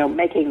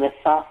 making the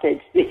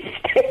sausage these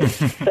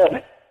days.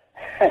 So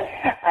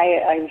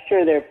I'm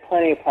sure there are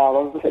plenty of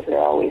problems, as there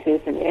always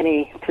is in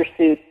any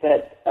pursuit.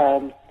 But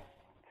from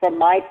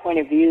my point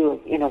of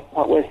view,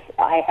 what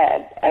I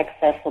had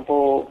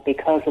accessible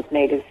because of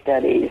Native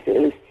studies,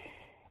 it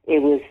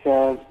was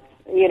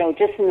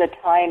just in the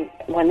time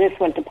when this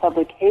went to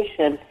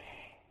publication,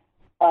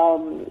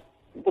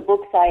 the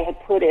books I had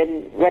put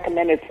in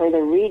recommended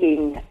further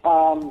reading,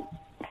 4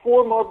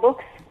 more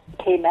books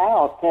came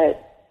out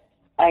that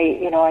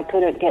I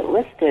couldn't get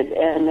listed.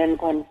 And then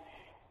when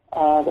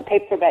the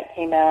paperback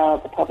came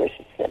out, the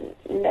publisher said,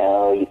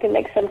 no, you can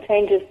make some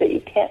changes, but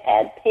you can't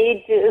add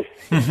pages.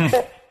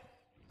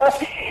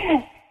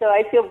 So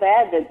I feel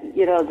bad that,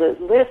 the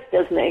list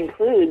doesn't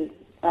include,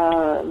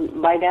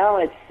 by now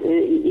it's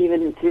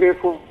even 3 or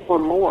 4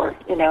 more,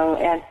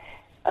 and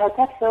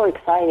that's so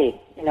exciting,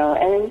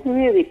 and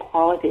really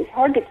quality. It's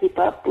hard to keep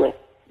up with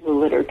the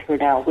literature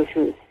now, which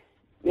was,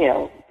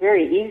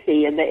 very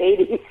easy in the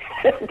 80s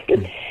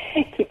to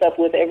keep up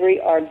with every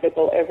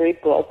article, every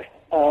book.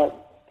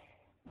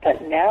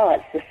 But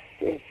now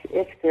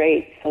it's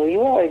great. So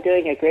you all are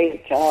doing a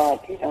great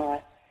job,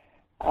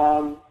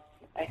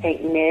 I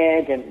think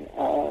Ned and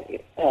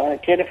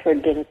Jennifer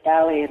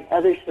Dennis-Daly and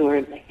others who are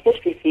in the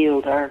history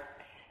field are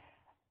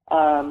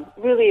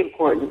really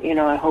important, and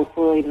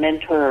hopefully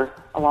mentor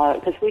a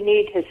lot, because we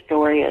need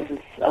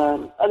historians.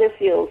 Other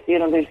fields,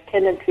 there's a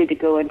tendency to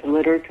go into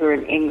literature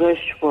in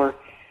English for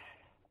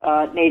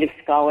Native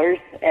scholars,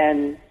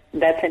 and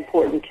that's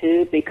important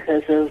too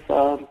because of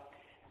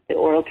the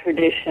oral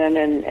tradition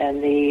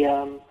and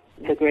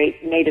the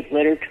great Native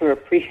literature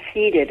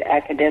preceded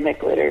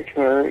academic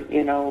literature,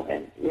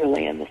 and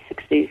really in the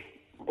 60s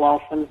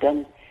blossomed,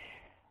 and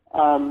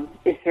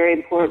it's very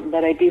important.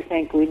 But I do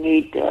think we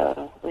need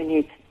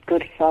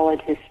good, solid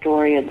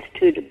historians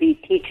too to be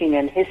teaching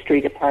in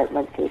history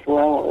departments as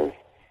well as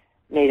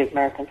Native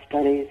American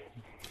studies.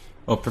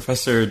 Well,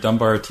 Professor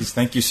Dunbar-Ortiz,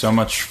 thank you so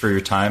much for your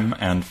time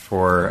and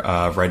for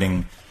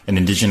writing an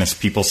Indigenous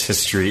Peoples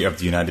History of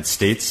the United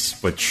States,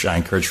 which I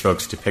encourage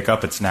folks to pick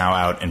up. It's now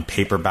out in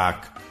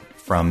paperback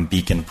from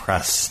Beacon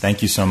Press.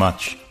 Thank you so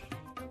much.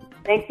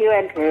 Thank you,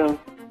 Andrew.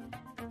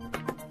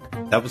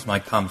 That was my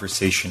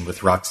conversation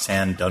with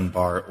Roxanne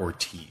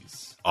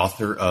Dunbar-Ortiz,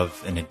 author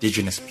of An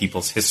Indigenous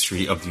Peoples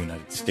History of the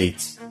United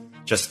States,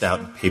 just out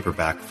in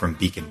paperback from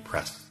Beacon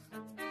Press.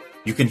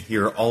 You can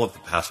hear all of the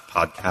past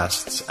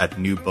podcasts at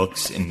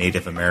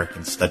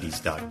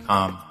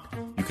newbooksinNativeAmericanStudies.com.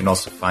 You can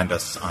also find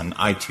us on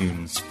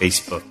iTunes,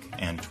 Facebook,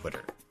 and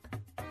Twitter.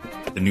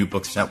 The New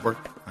Books Network,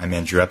 I'm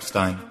Andrew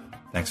Epstein.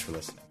 Thanks for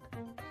listening.